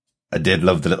 Mm-hmm. I did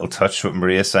love the little touch with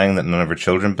Maria saying that none of her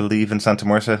children believe in Santa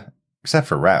Muerta, except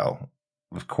for Raul.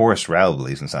 Of course, Raul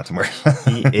believes in Santa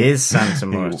Muerta. He is Santa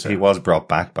Muerta. He was brought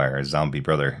back by her zombie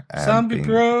brother. Zombie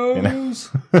bros! You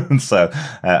know. So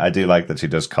I do like that she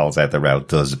just calls out that Raul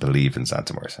does believe in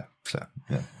Santa Muerta. So,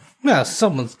 yeah. Well,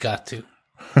 someone's got to.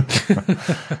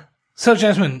 So,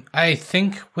 gentlemen, I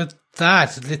think with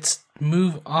that, let's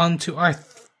move on to our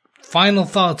final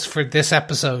thoughts for this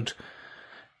episode.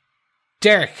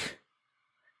 Derek,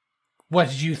 what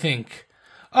did you think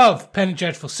of Penny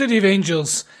Dreadful, City of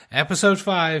Angels, Episode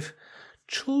 5,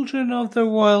 Children of the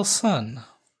Royal Sun?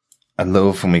 I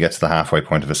love when we get to the halfway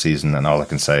point of a season and all I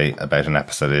can say about an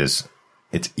episode is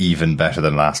it's even better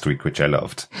than last week, which I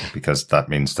loved, because that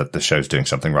means that the show's doing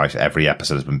something right. Every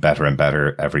episode has been better and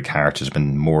better. Every character has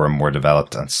been more and more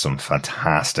developed, and some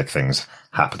fantastic things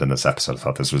happened in this episode. I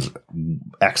thought this was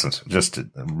excellent. Just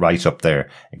right up there,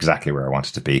 exactly where I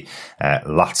wanted to be.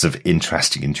 Lots of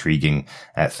interesting, intriguing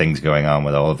things going on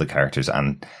with all of the characters.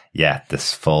 And yeah,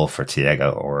 this fall for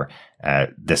Tiago, or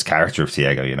this character of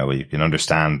Tiago, you know, you can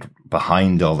understand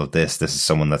behind all of this is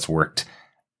someone that's worked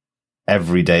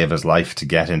every day of his life to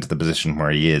get into the position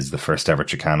where he is, the first ever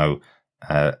Chicano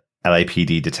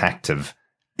LAPD detective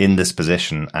in this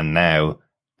position, and now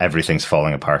everything's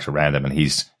falling apart around him and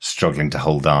he's struggling to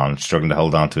hold on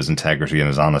to his integrity and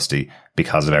his honesty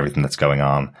because of everything that's going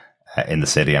on in the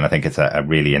city. And I think it's a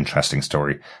really interesting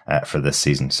story for this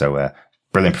season. So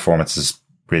brilliant performances,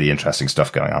 really interesting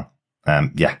stuff going on.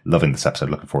 Loving this episode.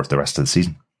 Looking forward to the rest of the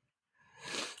season.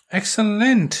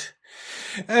 Excellent.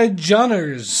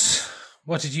 Johners,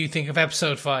 what did you think of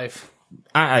episode 5?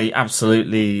 I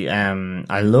absolutely,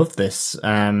 I love this.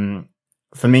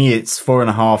 For me, it's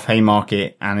 4.5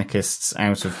 Haymarket anarchists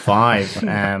out of 5.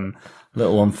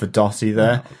 Little one for Dottie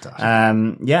there.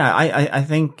 I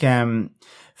think,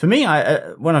 for me,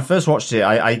 when I first watched it,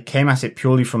 I came at it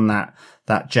purely from that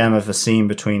gem of a scene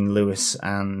between Lewis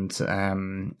and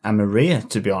Maria,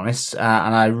 to be honest.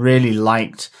 And I really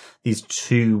liked these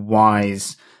two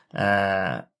wise,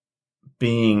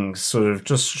 beings sort of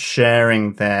just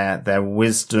sharing their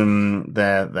wisdom,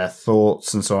 their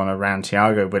thoughts and so on around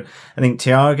Tiago. But I think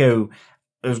Tiago,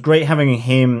 it was great having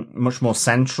him much more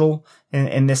central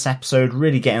in this episode,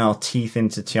 really getting our teeth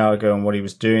into Tiago and what he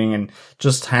was doing and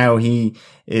just how he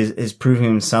is proving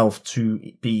himself to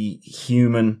be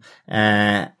human,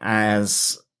 and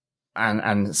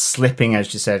slipping,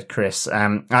 as you said, Chris.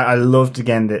 I loved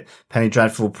again that Penny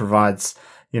Dreadful provides,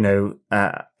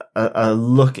 a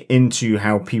look into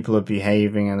how people are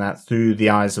behaving, and that through the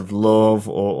eyes of love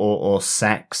or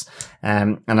sex.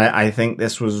 And I think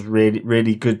this was really,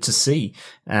 really good to see.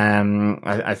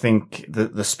 I think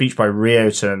the speech by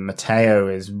Rio to Mateo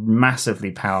is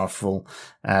massively powerful,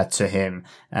 to him.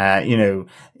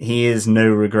 He is no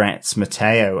regrets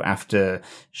Mateo after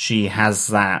she has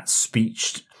that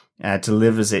speech,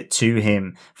 delivers it to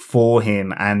him, for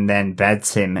him, and then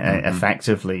beds him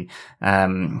effectively,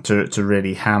 to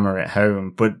really hammer it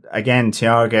home. But again,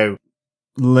 Tiago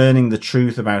learning the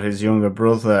truth about his younger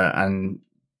brother and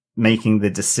making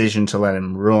the decision to let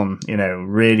him run,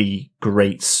 really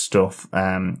great stuff,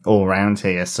 all around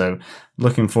here. So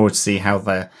looking forward to see how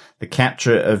the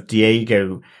capture of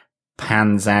Diego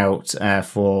pans out,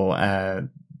 for,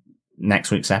 next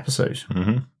week's episode.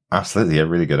 Mm-hmm. Absolutely, a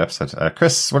really good episode.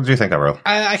 Chris, what did you think overall?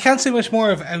 I can't say much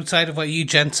more outside of what you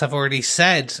gents have already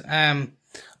said. I'm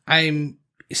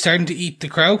starting to eat the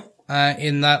crow,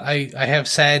 in that I have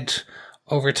said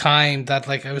over time that,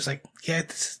 I was like, yeah,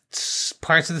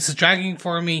 parts of this is dragging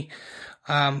for me.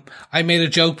 I made a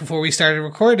joke before we started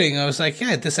recording. I was like,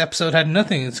 yeah, this episode had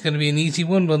nothing. It's going to be an easy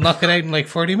one. We'll knock it out in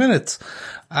 40 minutes.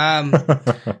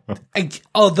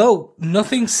 Although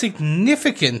nothing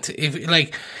significant,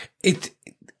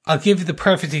 I'll give you the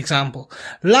perfect example.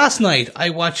 Last night,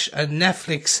 I watched a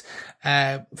Netflix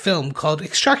film called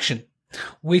Extraction,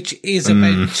 which is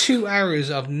about 2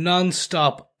 hours of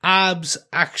non-stop abs,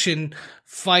 action,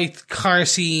 fight, car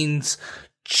scenes,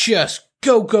 just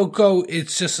go, go, go.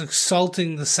 It's just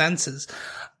assaulting the senses.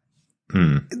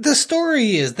 The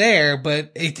story is there,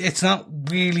 but it's not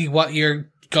really what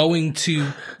you're going to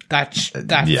that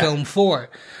film for.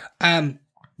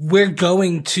 We're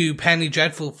going to Penny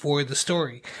Dreadful for the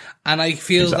story. And I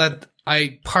feel that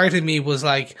part of me was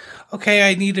like, okay,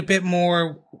 I need a bit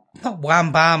more, not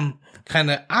wham bam kind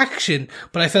of action,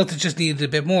 but I felt it just needed a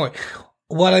bit more.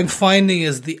 What I'm finding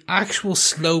is the actual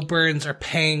slow burns are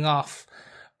paying off,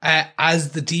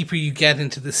 as the deeper you get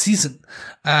into the season.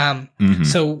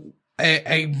 So,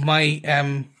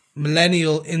 my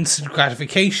millennial instant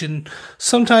gratification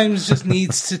sometimes just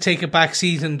needs to take a back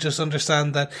seat and just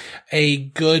understand that a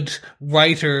good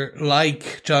writer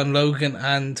like John Logan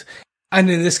and in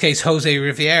this case Jose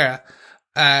Riviera,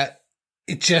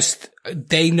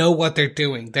 they know what they're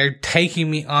doing. They're taking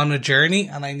me on a journey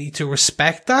and I need to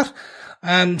respect that.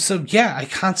 So yeah, I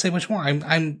can't say much more.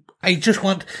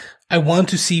 I want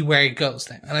to see where it goes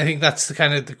now. And I think that's the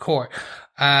kind of the core.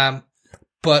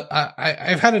 But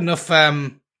I've had enough,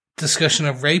 discussion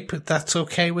of rape, if that's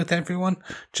okay with everyone.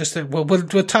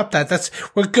 We'll top that.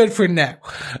 We're good for now.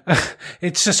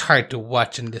 It's just hard to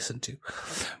watch and listen to.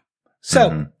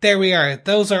 So, there we are.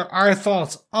 Those are our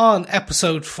thoughts on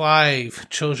episode 5,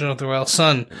 Children of the Royal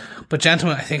Sun. But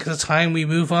gentlemen, I think it's time we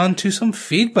move on to some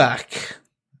feedback.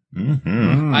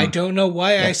 I don't know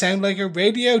why I sound like a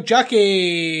radio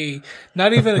jockey.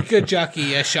 Not even a good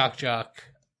jockey, a shock jock.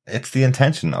 It's the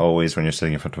intention always when you're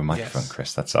sitting in front of a microphone, yes.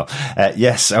 Chris, that's all.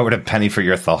 Yes, over to Penny for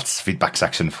your thoughts. Feedback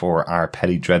section for our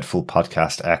Penny Dreadful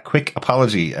podcast. A quick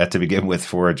apology to begin with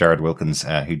for Jared Wilkins,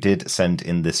 who did send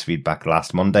in this feedback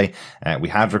last Monday. We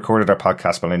had recorded our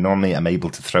podcast, but I normally am able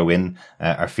to throw in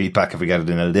our feedback if we get it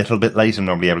in a little bit late. I'm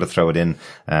normally able to throw it in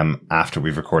after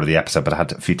we've recorded the episode, but I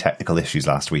had a few technical issues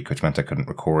last week, which meant I couldn't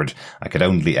record. I could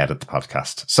only edit the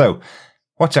podcast. So,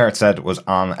 What Jarrett said was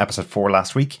on episode 4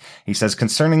 last week. He says,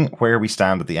 concerning where we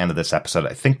stand at the end of this episode,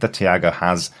 I think that Tiago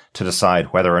has to decide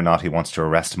whether or not he wants to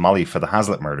arrest Molly for the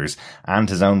Hazlitt murders and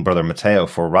his own brother Matteo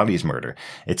for Riley's murder.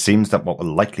 It seems that what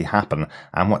will likely happen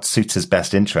and what suits his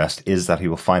best interest is that he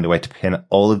will find a way to pin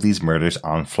all of these murders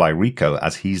on Fly Rico,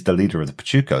 as he's the leader of the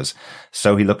Pachucos.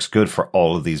 So he looks good for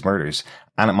all of these murders,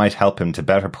 and it might help him to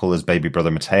better pull his baby brother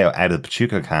Matteo out of the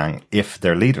Pachuco gang if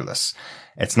they're leaderless.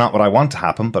 It's not what I want to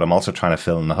happen, but I'm also trying to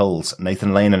fill in the holes.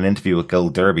 Nathan Lane, in an interview with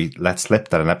Gold Derby, let slip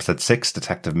that in episode 6,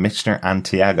 Detective Michener and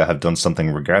Tiago have done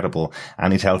something regrettable,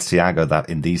 and he tells Tiago that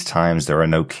in these times there are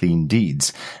no clean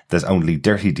deeds. There's only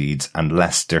dirty deeds and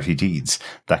less dirty deeds.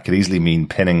 That could easily mean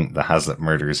pinning the Hazlitt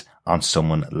murders on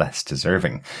someone less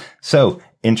deserving. So,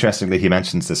 interestingly, he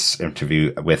mentions this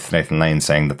interview with Nathan Lane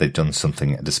saying that they've done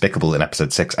something despicable in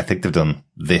episode 6. I think they've done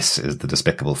this is the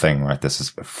despicable thing, right? This is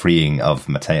freeing of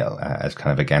Matteo as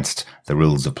kind of against the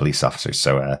rules of police officers.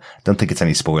 So I don't think it's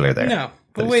any spoiler there. No,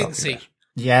 but wait and see.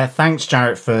 Yeah, thanks,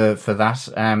 Jarrett, for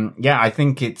that. Yeah, I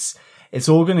think it's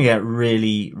all going to get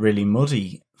really, really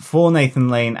muddy for Nathan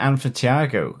Lane and for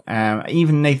Tiago.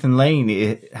 Even Nathan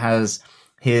Lane has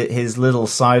his little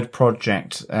side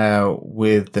project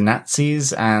with the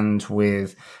Nazis and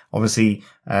with obviously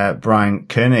Brian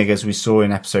Koenig, as we saw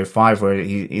in episode 5, where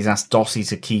he's asked Dottie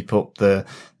to keep up the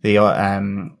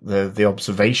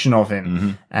observation of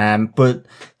him. Mm-hmm. But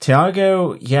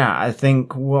Tiago, yeah, I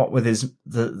think what with his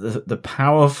the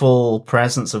powerful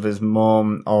presence of his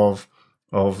mom, of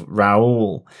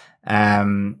Raul,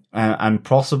 and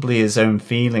possibly his own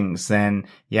feelings, then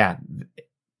yeah,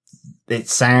 it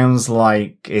sounds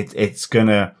like it's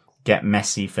gonna get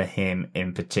messy for him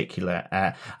in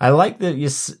particular. I like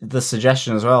the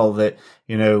suggestion as well that,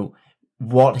 you know,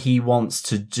 what he wants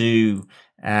to do,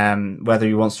 whether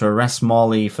he wants to arrest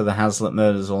Molly for the Hazlitt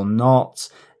murders or not,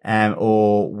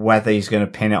 or whether he's going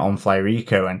to pin it on Fly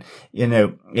Rico. And, you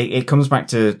know, it comes back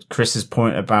to Chris's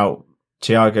point about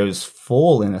Tiago's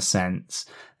fall, in a sense,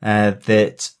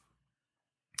 that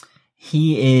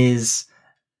he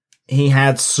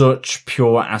had such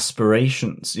pure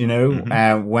aspirations, you know,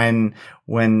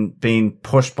 when being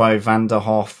pushed by Van der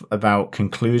Hoff about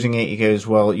concluding it, he goes,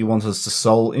 well, you want us to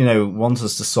solve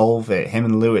it. Him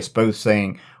and Lewis both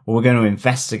saying, well, we're going to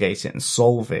investigate it and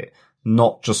solve it,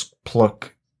 not just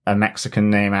pluck a Mexican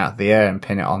name out of the air and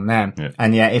pin it on them. Yeah.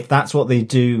 And yeah, if that's what they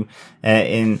do,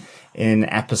 in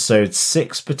episode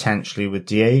 6, potentially with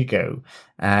Diego,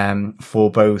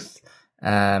 for both,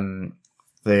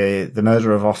 the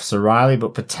murder of Officer Riley,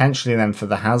 but potentially then for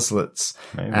the Haslitts.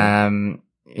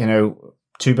 You know,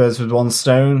 2 birds with 1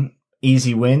 stone,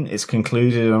 easy win. It's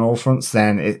concluded on all fronts.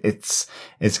 Then it's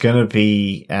going to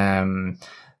be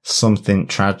something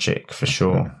tragic for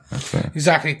sure.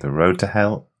 Exactly. The road to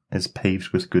hell is paved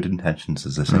with good intentions,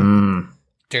 as they say.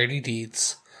 Dirty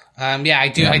deeds. Yeah, I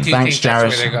do think Jared. that's where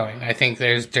they're going. I think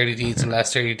there's dirty deeds and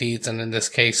less dirty deeds, and in this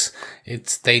case,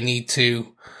 they need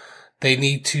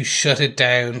to shut it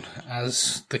down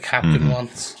as the captain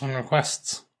wants and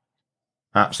requests.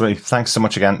 Absolutely. Thanks so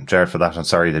much again, Jared, for that. I'm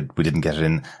sorry that we didn't get it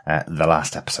in the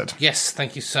last episode. Yes,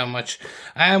 thank you so much.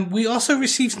 We also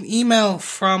received an email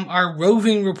from our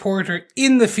roving reporter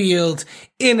in the field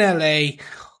in LA,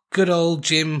 good old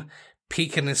Jim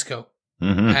Picanisco.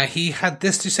 He had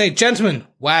this to say: gentlemen,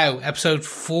 wow, episode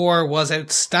 4 was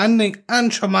outstanding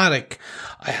and traumatic.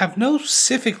 I have no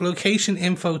specific location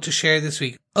info to share this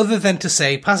week, other than to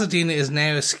say Pasadena is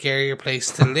now a scarier place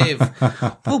to live.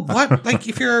 Well, what? Like,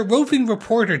 if you're a roving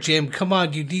reporter, Jim, come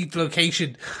on, you need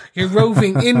location. You're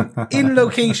roving in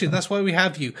location. That's why we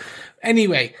have you.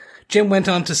 Anyway, Jim went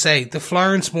on to say, the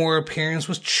Florence Moore appearance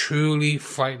was truly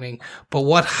frightening, but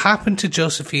what happened to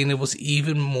Josephina was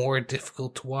even more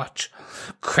difficult to watch.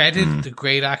 Credit the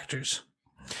great actors.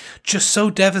 Just so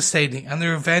devastating, and the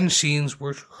revenge scenes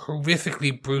were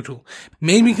horrifically brutal.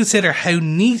 Made me consider how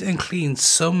neat and clean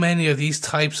so many of these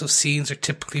types of scenes are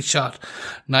typically shot.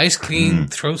 Nice, clean,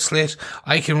 throat slit.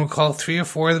 I can recall 3 or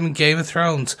 4 of them in Game of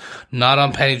Thrones. Not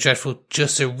on Penny Dreadful,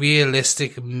 just a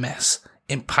realistic mess.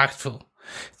 Impactful.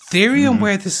 Theory on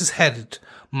where this is headed: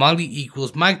 Molly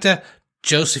equals Magda,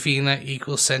 Josephina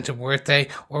equals Santa Muerte,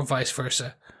 or vice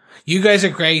versa. You guys are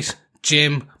great.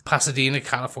 Jim, Pasadena,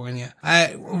 California.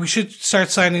 We should start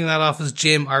signing that off as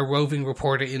Jim, our roving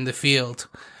reporter in the field,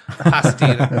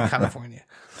 Pasadena, California.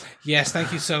 Yes,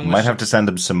 thank you so much. Might have to send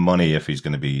him some money if he's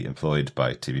going to be employed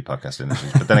by TV podcast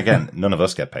industries. But then again, none of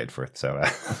us get paid for it. So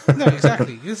no,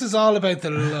 exactly. This is all about the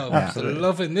love. Absolutely. The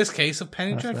love in this case of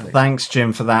Penny Dreadful. Thanks,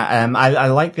 Jim, for that. I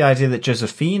like the idea that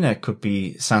Josefina could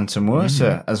be Santa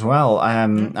Muerte as well.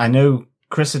 I know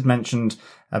Chris had mentioned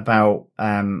about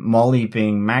Molly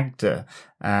being Magda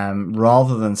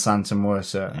rather than Santa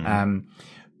Muerta.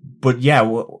 But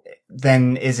yeah,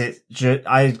 then is it?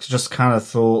 I just kind of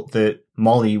thought that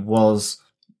Molly was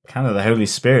kind of the Holy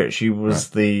Spirit. She was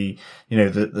the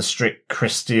strict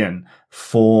Christian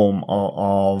form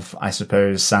of I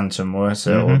suppose, Santa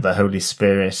Muerta or the Holy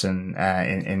Spirit and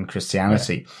in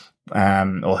Christianity.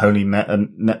 Or holy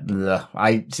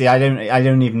I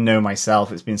don't even know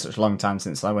myself. It's been such a long time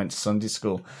since I went to Sunday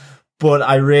school. But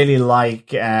I really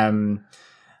like I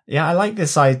like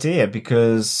this idea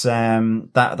because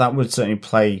that would certainly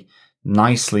play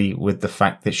nicely with the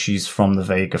fact that she's from the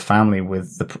Vega family,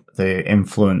 with the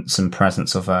influence and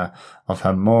presence of her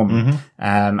mum.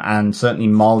 And certainly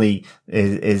Molly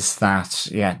is that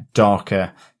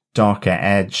darker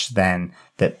edge then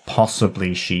that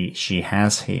possibly she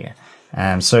has here.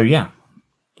 So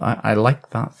I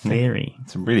like that theory.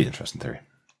 It's a really interesting theory.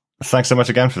 Thanks so much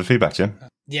again for the feedback, Jim.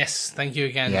 Yes, thank you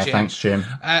again, Yeah, Jim. thanks, Jim.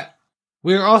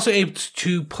 We're also able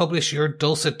to publish your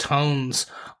dulcet tones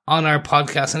on our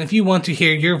podcast. And if you want to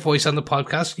hear your voice on the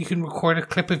podcast, you can record a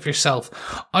clip of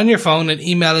yourself on your phone and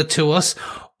email it to us.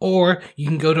 Or you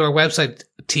can go to our website,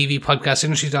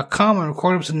 tvpodcastindustries.com, and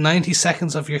record up to 90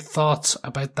 seconds of your thoughts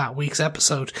about that week's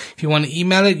episode. If you want to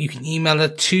email it, you can email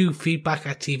it to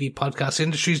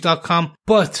feedback@tvpodcastindustries.com.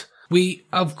 But we,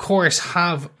 of course,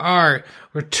 have our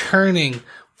returning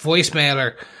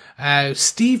voicemailer,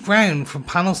 Steve Brown from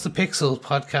Panels to Pixels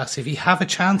podcast. If you have a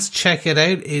chance, check it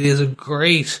out. It is a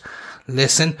great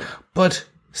listen. But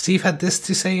Steve had this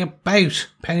to say about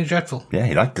Penny Dreadful. Yeah,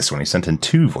 he liked this one. He sent in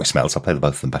 2 voicemails. I'll play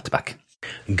both of them back to back.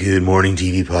 Good morning,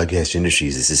 TV Podcast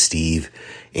Industries. This is Steve.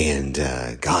 And,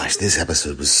 gosh, this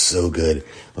episode was so good.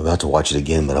 I'm about to watch it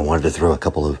again, but I wanted to throw a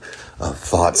couple of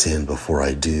thoughts in before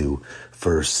I do.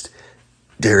 First,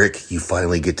 Derek, you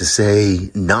finally get to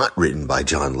say not written by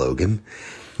John Logan.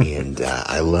 And,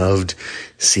 I loved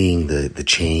seeing the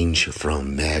change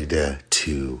from Magda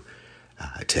to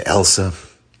Elsa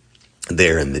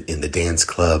there in the dance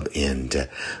club, and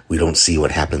we don't see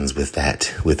what happens with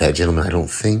that gentleman. I don't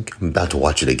think. I'm about to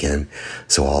watch it again,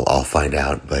 so I'll find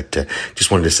out. But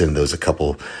just wanted to send those a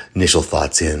couple initial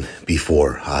thoughts in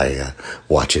before I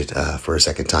watch it for a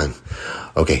second time.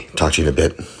 Okay, talk to you in a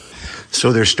bit.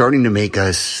 So they're starting to make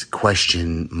us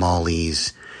question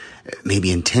Molly's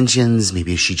maybe intentions.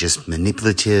 Maybe is she just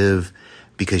manipulative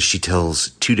because she tells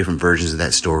 2 different versions of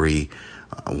that story.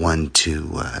 One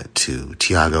to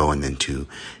Tiago, and then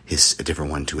a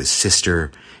different one to his sister.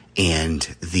 And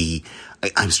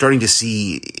I'm starting to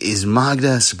see, is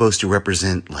Magda supposed to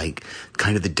represent like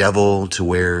kind of the devil, to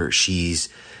where she's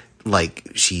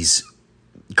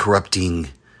corrupting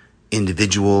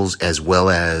individuals as well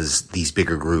as these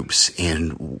bigger groups?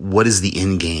 And what is the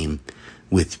end game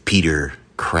with Peter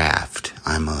Kraft?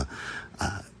 I'm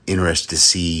interested to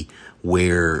see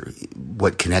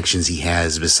what connections he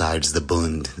has besides the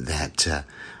Bund that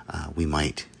we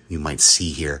might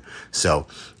see here. So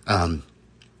I'm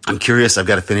curious. I've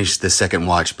got to finish the second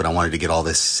watch, but I wanted to get all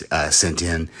this sent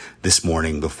in this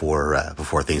morning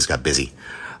before things got busy.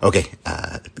 Okay,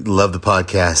 love the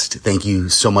podcast. Thank you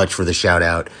so much for the shout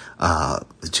out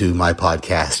to my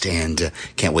podcast, and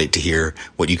can't wait to hear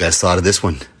what you guys thought of this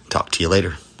one. Talk to you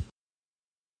later.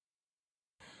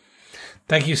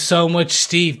 Thank you so much,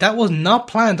 Steve. That was not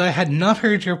planned. I had not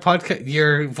heard your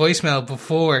voicemail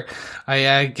before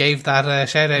I gave that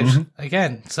shout out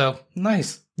again. So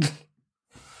nice.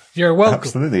 You're welcome.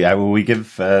 Absolutely. Will we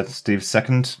give Steve's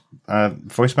second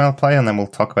voicemail play, and then we'll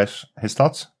talk about his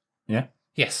thoughts? Yeah.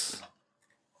 Yes.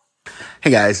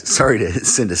 Hey guys, sorry to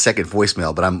send a second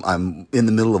voicemail, but I'm in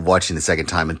the middle of watching the second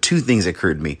time, and 2 things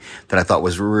occurred to me that I thought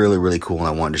was really, really cool, and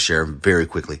I wanted to share very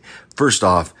quickly. First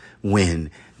off, when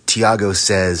Tiago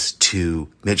says to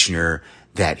Michener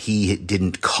that he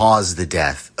didn't cause the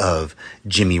death of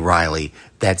Jimmy Riley,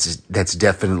 that's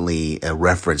definitely a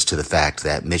reference to the fact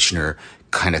that Michener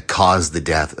kind of caused the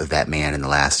death of that man in the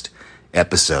last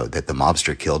episode that the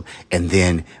mobster killed. And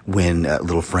then when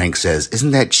little Frank says,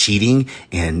 "Isn't that cheating?"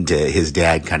 and his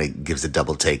dad kind of gives a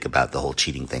double take about the whole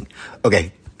cheating thing.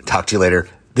 Okay, talk to you later.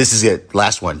 This is it.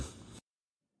 Last one.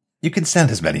 You can send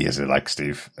as many as you like,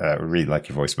 Steve. Really like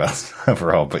your voicemails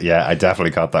overall. But yeah, I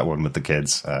definitely got that one with the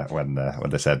kids when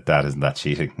they said, "Dad, isn't that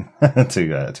cheating?"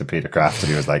 to Peter Kraft,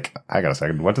 and he was like, "I got a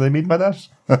second. What do they mean by that?"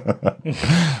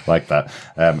 Like that.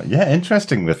 Yeah,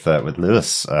 interesting with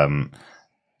Lewis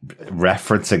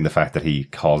referencing the fact that he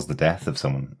caused the death of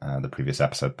someone the previous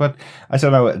episode. But I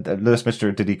don't know, Lewis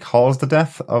Mister, did he cause the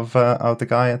death of the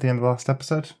guy at the end of the last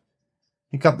episode?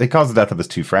 He caused the death of his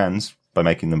 2 friends. by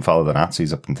making them follow the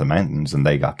Nazis up into the mountains, and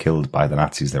they got killed by the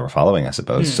Nazis they were following, I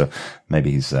suppose. So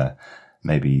maybe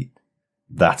maybe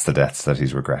that's the deaths that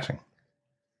he's regretting.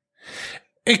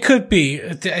 It could be.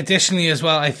 Additionally, as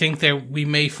well, I think that we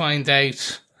may find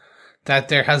out that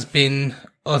there has been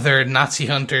other Nazi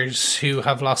hunters who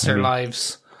have lost their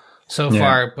lives so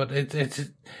far. But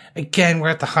again, we're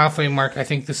at the halfway mark. I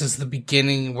think this is the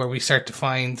beginning where we start to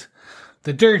find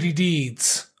the dirty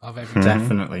deeds of everything.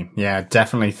 Definitely. Yeah,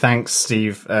 definitely. Thanks,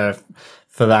 Steve, for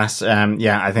that.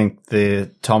 I think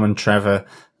the Tom and Trevor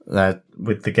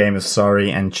with the game of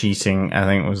sorry and cheating, I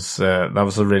think that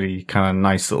was a really kind of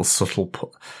nice little subtle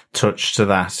touch to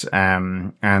that.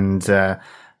 The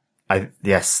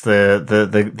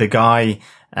guy,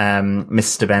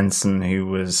 Mr. Benson, who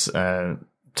was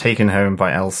taken home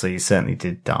by Elsie, certainly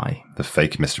did die. The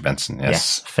fake Mr. Benson, yes.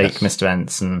 Yes, fake Mr.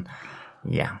 Benson.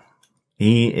 Yeah.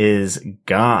 He is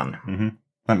gone. Mm-hmm.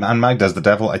 And Magda's the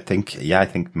devil, I think. Yeah, I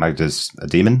think Magda's a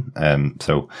demon.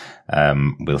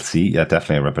 We'll see. Yeah,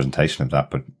 definitely a representation of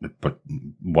that. But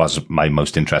was my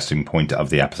most interesting point of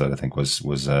the episode, I think, was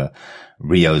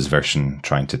Rio's version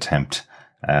trying to tempt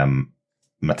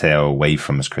Matteo away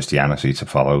from his Christianity to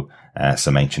follow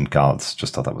some ancient gods.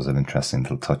 Just thought that was an interesting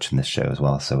little touch in this show as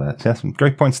well. So, some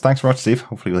great points. Thanks very much, Steve.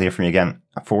 Hopefully we'll hear from you again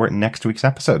for next week's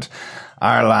episode.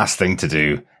 Our last thing to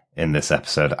do in this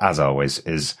episode, as always,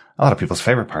 is a lot of people's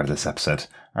favourite part of this episode,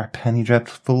 our Penny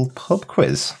Dreadful pub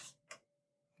quiz.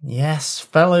 Yes,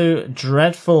 fellow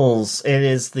Dreadfuls, it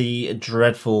is the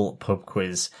Dreadful pub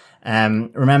quiz.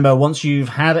 Remember, once you've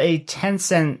had a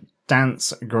 10-cent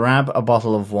dance, grab a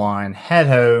bottle of wine, head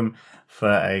home for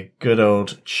a good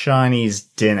old Chinese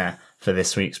dinner for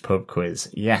this week's pub quiz.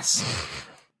 Yes.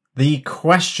 The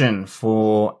question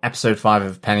for episode 5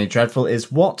 of Penny Dreadful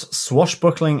is, what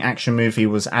swashbuckling action movie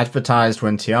was advertised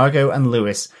when Tiago and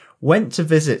Lewis went to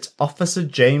visit Officer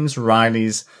James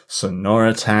Riley's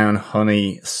Sonora Town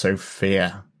honey,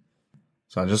 Sophia?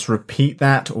 So I'll just repeat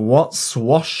that. What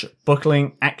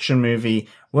swashbuckling action movie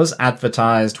was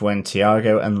advertised when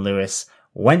Tiago and Lewis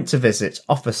went to visit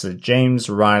Officer James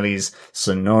Riley's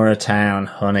Sonora Town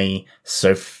honey,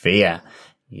 Sophia?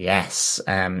 Yes.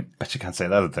 Bet you can't say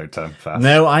that a third time fast.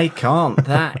 No, I can't.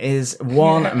 That is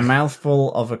one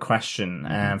mouthful of a question,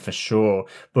 for sure.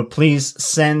 But please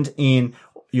send in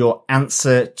your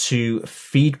answer to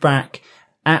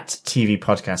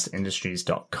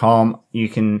feedback@tvpodcastindustries.com. You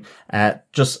can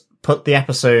just put the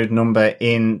episode number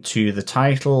into the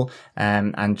title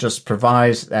and just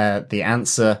provide the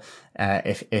answer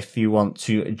if you want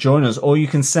to join us, or you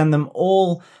can send them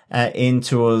all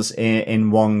into us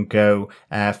in one go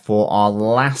for our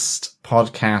last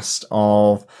podcast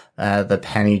of the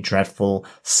Penny Dreadful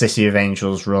City of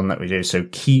Angels run that we do. So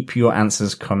keep your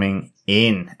answers coming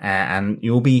in, and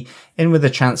you'll be in with a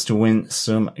chance to win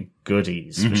some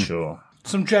goodies for sure.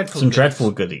 Some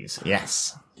dreadful goodies.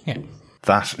 Yes. Yeah.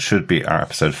 That should be our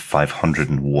episode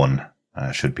 501.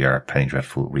 Should be our Penny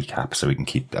Dreadful recap, so we can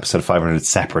keep episode 500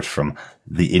 separate from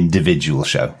the individual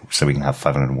show, so we can have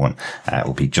 501.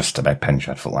 Will be just about Penny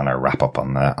Dreadful and our wrap up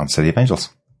on City of Angels.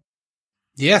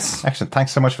 Yes. Excellent.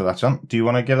 Thanks so much for that, John. Do you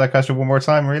want to give that question one more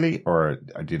time, really, or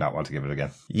do you not want to give it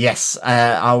again? Yes,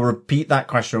 I'll repeat that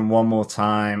question one more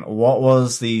time. What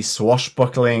was the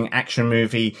swashbuckling action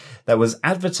movie that was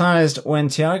advertised when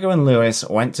Tiago and Lewis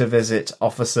went to visit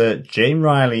Officer James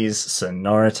Riley's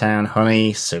Sonora Town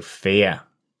honey, Sophia?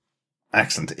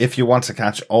 Excellent. If you want to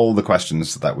catch all the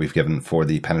questions that we've given for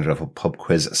the Penny Dreadful pub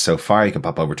quiz so far, you can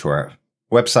pop over to our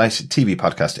website,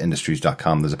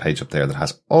 tvpodcastindustries.com. There's a page up there that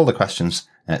has all the questions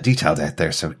detailed out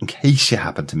there. So in case you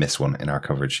happen to miss one in our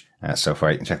coverage so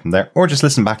far, you can check them there, or just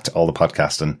listen back to all the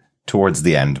podcast, and towards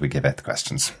the end, we give out the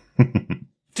questions.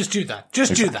 Just do that. Do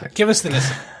that. Give us the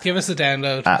listen. Give us the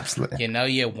download. Absolutely. You know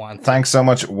you want. Thanks so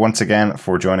much once again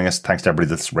for joining us. Thanks to everybody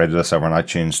that's rated us over on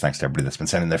iTunes. Thanks to everybody that's been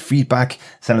sending their feedback,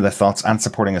 sending their thoughts, and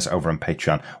supporting us over on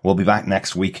Patreon. We'll be back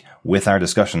next week with our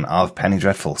discussion of Penny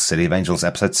Dreadful, City of Angels,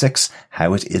 Episode 6,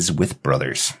 How It Is With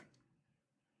Brothers.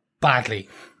 Badly.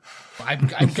 I'm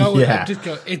going. Yeah.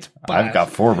 It's bad. I've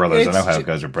got 4 brothers. I know how it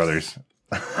goes with brothers.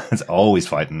 It's always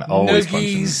fighting, always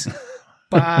nuggies, punching.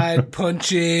 Bad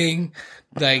punching.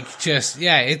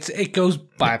 It goes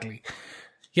badly.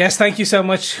 Yes, thank you so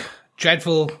much,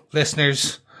 dreadful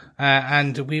listeners.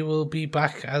 And we will be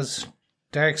back, as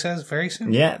Derek says, very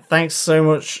soon. Yeah, thanks so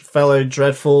much, fellow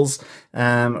Dreadfuls.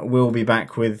 We'll be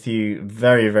back with you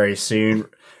very, very soon.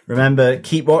 Remember,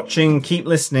 keep watching, keep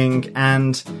listening,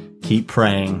 and keep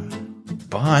praying.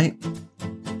 Bye.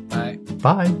 Bye.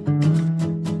 Bye.